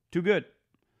 Too good.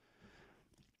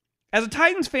 As a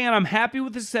Titans fan, I'm happy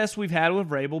with the success we've had with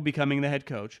Vrabel becoming the head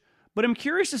coach, but I'm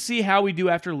curious to see how we do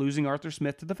after losing Arthur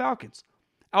Smith to the Falcons.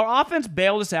 Our offense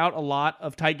bailed us out a lot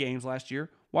of tight games last year,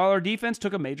 while our defense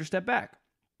took a major step back.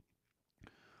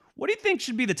 What do you think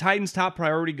should be the Titans' top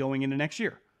priority going into next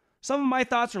year? Some of my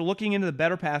thoughts are looking into the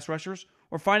better pass rushers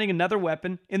or finding another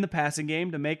weapon in the passing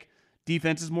game to make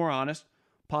defenses more honest,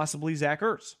 possibly Zach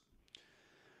Ertz.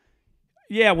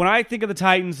 Yeah, when I think of the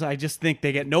Titans, I just think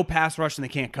they get no pass rush and they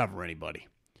can't cover anybody.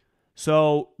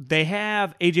 So they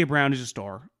have A.J. Brown, who's a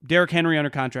star. Derrick Henry under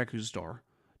contract, who's a star.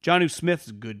 Jonnu Smith's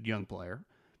a good young player.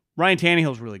 Ryan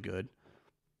Tannehill's really good.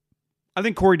 I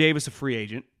think Corey Davis a free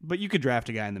agent, but you could draft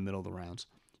a guy in the middle of the rounds.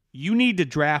 You need to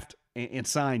draft and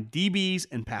sign DBs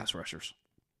and pass rushers.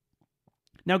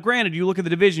 Now, granted, you look at the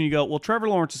division, you go, well, Trevor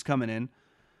Lawrence is coming in.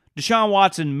 Deshaun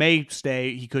Watson may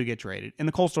stay. He could get traded. And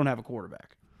the Colts don't have a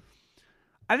quarterback.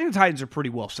 I think the Titans are pretty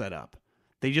well set up.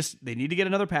 They need to get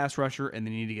another pass rusher, and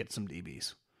they need to get some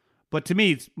DBs. But to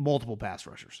me, it's multiple pass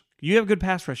rushers. You have a good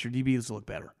pass rusher, DBs look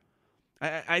better.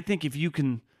 I think if you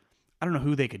can, I don't know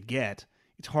who they could get.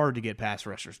 It's hard to get pass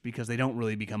rushers because they don't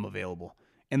really become available.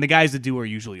 And the guys that do are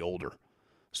usually older.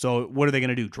 So what are they going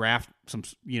to do? Draft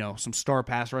some star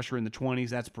pass rusher in the 20s?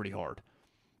 That's pretty hard.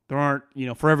 There aren't,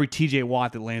 for every TJ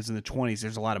Watt that lands in the 20s,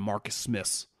 there's a lot of Marcus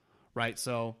Smiths, right?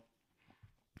 So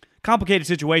complicated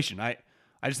situation. I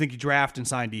just think you draft and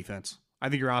sign defense. I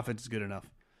think your offense is good enough.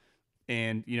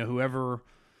 And, whoever,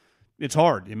 it's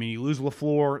hard. I mean, you lose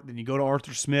LaFleur, then you go to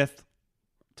Arthur Smith.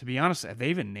 To be honest, have they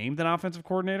even named an offensive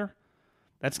coordinator?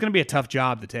 That's going to be a tough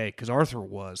job to take because Arthur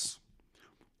was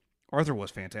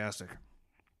fantastic.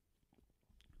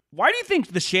 Why do you think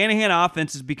the Shanahan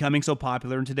offense is becoming so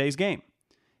popular in today's game?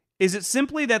 Is it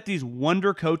simply that these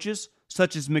wonder coaches,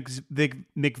 such as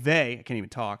McVay, I can't even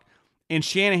talk, and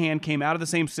Shanahan came out of the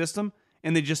same system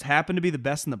and they just happen to be the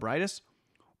best and the brightest?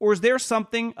 Or is there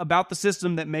something about the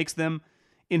system that makes them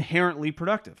inherently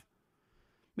productive?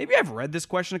 Maybe I've read this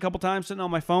question a couple times sitting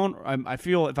on my phone. I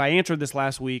feel if I answered this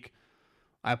last week,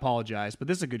 I apologize, but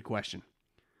this is a good question.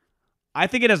 I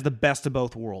think it has the best of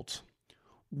both worlds.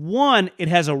 One, it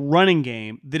has a running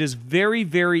game that is very,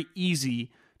 very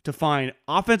easy to find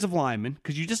offensive linemen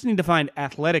because you just need to find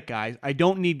athletic guys. I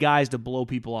don't need guys to blow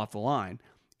people off the line.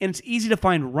 And it's easy to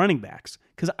find running backs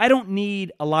because I don't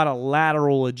need a lot of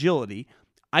lateral agility.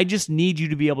 I just need you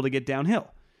to be able to get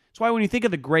downhill. That's why when you think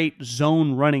of the great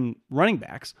zone running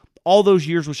backs, all those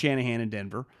years with Shanahan in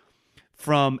Denver,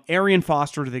 from Arian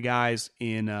Foster to the guys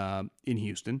in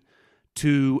Houston,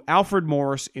 to Alfred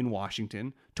Morris in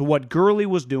Washington, to what Gurley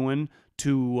was doing,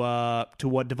 to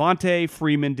what Devontae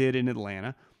Freeman did in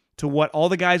Atlanta, to what all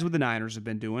the guys with the Niners have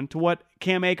been doing, to what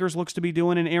Cam Akers looks to be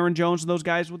doing, and Aaron Jones and those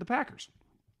guys with the Packers.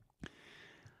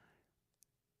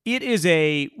 It is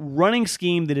a running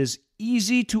scheme that is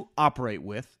easy to operate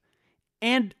with,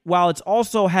 and while it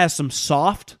also has some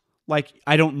soft, like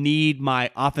I don't need my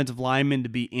offensive lineman to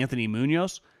be Anthony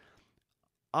Munoz,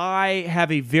 I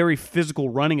have a very physical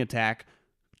running attack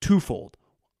twofold.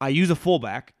 I use a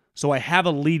fullback, so I have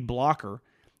a lead blocker,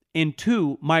 and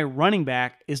two, my running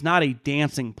back is not a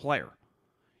dancing player.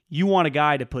 You want a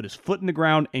guy to put his foot in the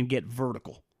ground and get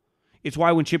vertical. It's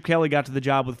why when Chip Kelly got to the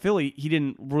job with Philly, he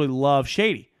didn't really love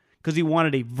Shady because he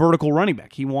wanted a vertical running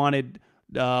back. He wanted,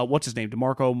 what's his name,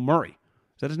 DeMarco Murray.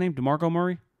 Is that his name, DeMarco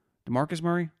Murray? DeMarcus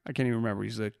Murray? I can't even remember.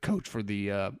 He's the coach for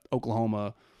the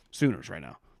Oklahoma Sooners right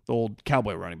now. The old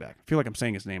Cowboy running back. I feel like I'm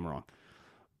saying his name wrong.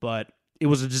 But it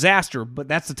was a disaster, but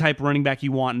that's the type of running back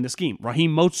you want in the scheme.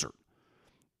 Raheem Mostert.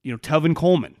 Tevin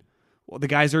Coleman. Well, the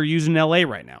guys are using in L.A.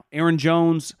 right now. Aaron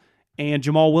Jones and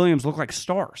Jamal Williams look like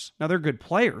stars. Now, they're good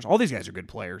players. All these guys are good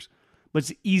players, but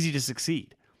it's easy to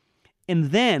succeed.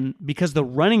 And then, because the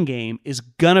running game is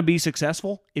going to be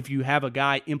successful if you have a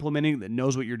guy implementing that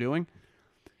knows what you're doing,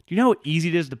 do you know how easy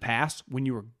it is to pass when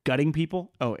you are gutting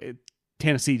people?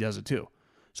 Tennessee does it too.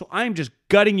 So I'm just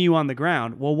gutting you on the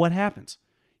ground. Well, what happens?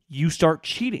 You start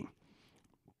cheating.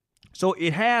 So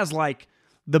it has like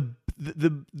the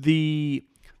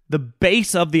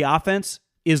base of the offense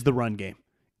is the run game,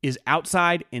 is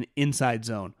outside and inside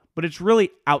zone, but it's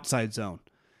really outside zone.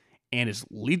 And it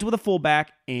leads with a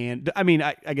fullback. And I mean,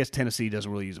 I guess Tennessee doesn't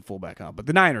really use a fullback on, but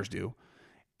the Niners do.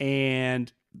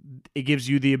 And it gives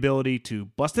you the ability to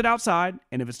bust it outside.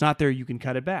 And if it's not there, you can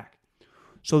cut it back.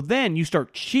 So then you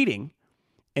start cheating.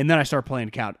 And then I start playing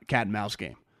cat and mouse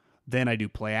game. Then I do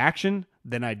play action.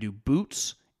 Then I do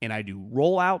boots. And I do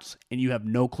rollouts. And you have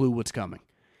no clue what's coming.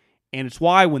 And it's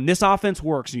why when this offense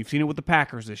works, and you've seen it with the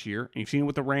Packers this year, and you've seen it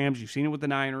with the Rams, you've seen it with the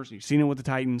Niners, and you've seen it with the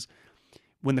Titans,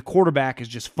 when the quarterback is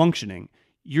just functioning,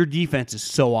 your defense is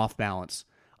so off balance.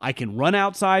 I can run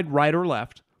outside, right or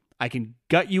left. I can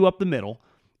gut you up the middle,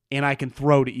 and I can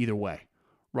throw to either way,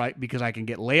 right? Because I can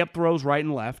get layup throws right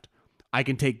and left. I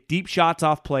can take deep shots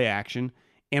off play action,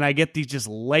 and I get these just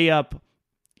layup,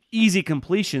 easy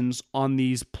completions on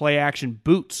these play action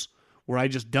boots where I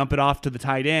just dump it off to the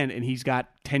tight end, and he's got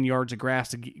 10 yards of grass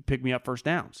to pick me up first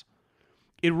downs.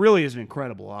 It really is an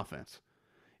incredible offense.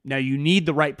 Now, you need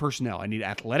the right personnel. I need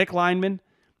athletic linemen,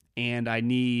 and I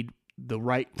need the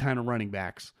right kind of running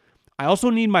backs. I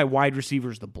also need my wide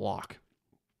receivers to block.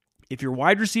 If your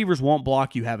wide receivers won't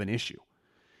block, you have an issue.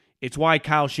 It's why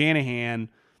Kyle Shanahan,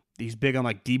 he's big on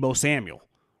like Deebo Samuel,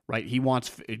 right? He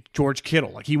wants George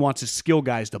Kittle. Like he wants his skill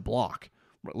guys to block.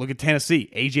 Look at Tennessee,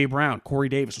 A.J. Brown, Corey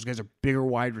Davis. Those guys are bigger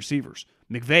wide receivers.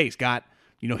 McVay's got,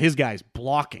 his guys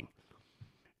blocking.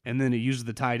 And then he uses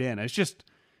the tight end.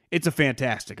 It's a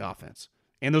fantastic offense.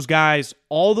 And those guys,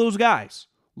 all those guys,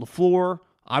 LaFleur,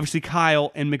 obviously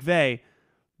Kyle, and McVay,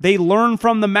 they learn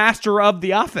from the master of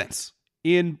the offense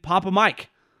in Papa Mike.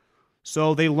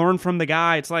 So they learn from the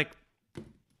guy. It's like,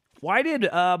 why did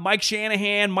Mike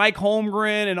Shanahan, Mike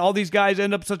Holmgren, and all these guys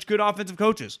end up such good offensive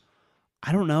coaches?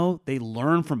 I don't know. They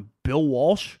learn from Bill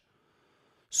Walsh.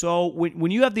 So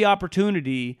when you have the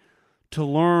opportunity to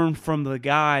learn from the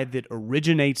guy that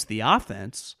originates the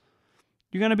offense,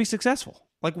 you're going to be successful.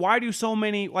 Like, why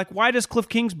does Cliff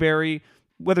Kingsbury,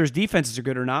 whether his defenses are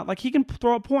good or not, like he can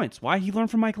throw up points? Why? He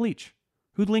learned from Mike Leach.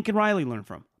 Who'd Lincoln Riley learn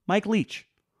from? Mike Leach.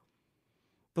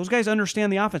 Those guys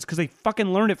understand the offense because they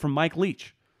fucking learned it from Mike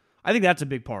Leach. I think that's a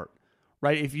big part,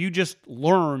 right? If you just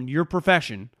learn your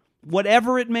profession,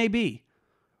 whatever it may be,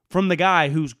 from the guy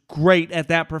who's great at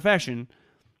that profession,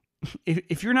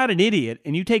 if you're not an idiot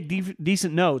and you take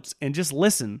decent notes and just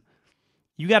listen,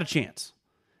 you got a chance.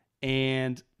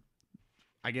 And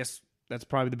I guess that's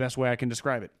probably the best way I can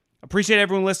describe it. Appreciate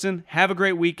everyone listening. Have a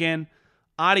great weekend.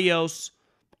 Adios.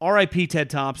 R.I.P. Ted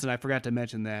Thompson. I forgot to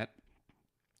mention that.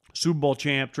 Super Bowl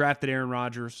champ, drafted Aaron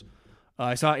Rodgers.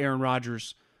 I saw Aaron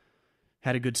Rodgers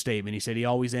had a good statement. He said he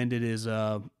always ended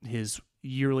his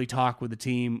yearly talk with the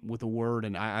team with a word,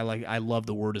 and I love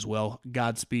the word as well.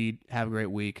 Godspeed. Have a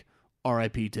great week.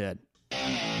 R.I.P. Ted.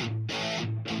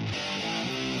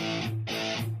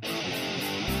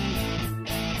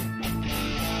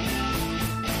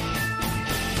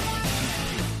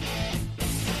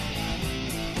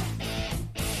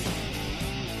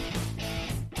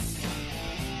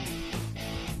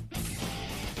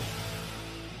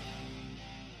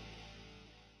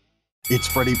 It's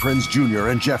Freddie Prinze Jr.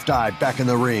 and Jeff Dye back in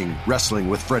the ring. Wrestling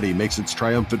with Freddie makes its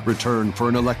triumphant return for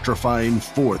an electrifying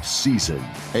 4th season.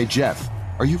 Hey, Jeff,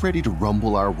 are you ready to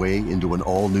rumble our way into an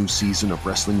all-new season of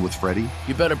Wrestling with Freddie?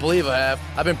 You better believe I have.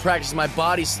 I've been practicing my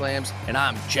body slams, and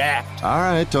I'm jacked. All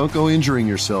right, don't go injuring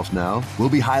yourself now. We'll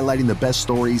be highlighting the best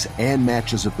stories and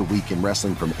matches of the week in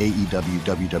wrestling from AEW,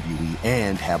 WWE,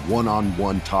 and have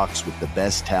one-on-one talks with the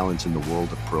best talents in the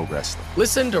world of pro wrestling.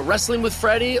 Listen to Wrestling with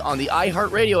Freddie on the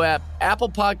iHeartRadio app, Apple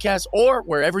Podcasts, or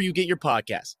wherever you get your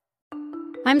podcasts.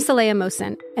 I'm Saleha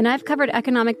Mohsen, and I've covered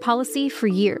economic policy for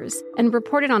years and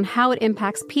reported on how it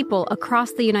impacts people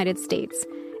across the United States.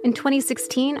 In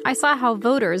 2016, I saw how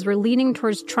voters were leaning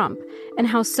towards Trump and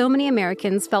how so many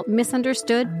Americans felt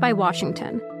misunderstood by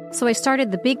Washington. So I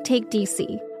started The Big Take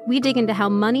DC. We dig into how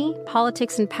money,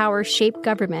 politics, and power shape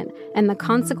government and the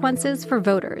consequences for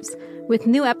voters. With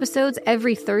new episodes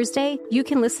every Thursday, you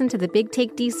can listen to The Big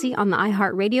Take DC on the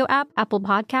iHeartRadio app, Apple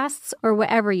Podcasts, or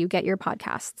wherever you get your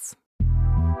podcasts.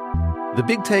 The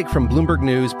Big Take from Bloomberg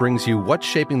News brings you what's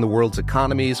shaping the world's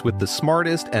economies with the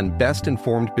smartest and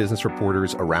best-informed business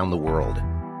reporters around the world.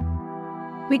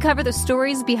 We cover the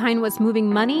stories behind what's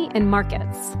moving money and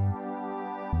markets.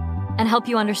 And help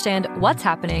you understand what's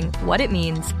happening, what it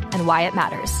means, and why it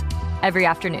matters. Every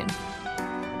afternoon.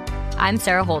 I'm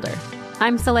Sarah Holder.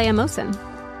 I'm Saleha Mohsen.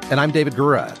 And I'm David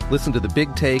Gura. Listen to The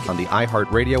Big Take on the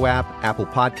iHeartRadio app, Apple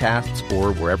Podcasts,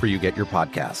 or wherever you get your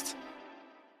podcasts.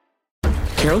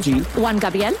 Karol G, Juan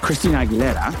Gabriel, Christina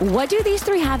Aguilera. What do these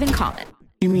three have in common?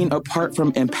 You mean apart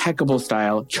from impeccable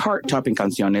style, chart-topping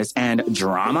canciones, and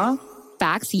drama?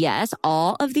 Facts, yes,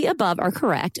 all of the above are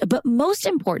correct. But most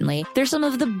importantly, they're some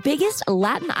of the biggest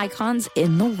Latin icons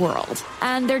in the world.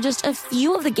 And they're just a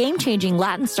few of the game-changing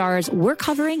Latin stars we're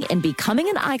covering in Becoming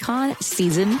an Icon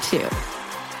Season 2.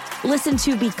 Listen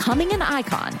to Becoming an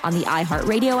Icon on the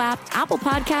iHeartRadio app, Apple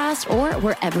Podcasts, or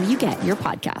wherever you get your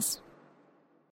podcasts.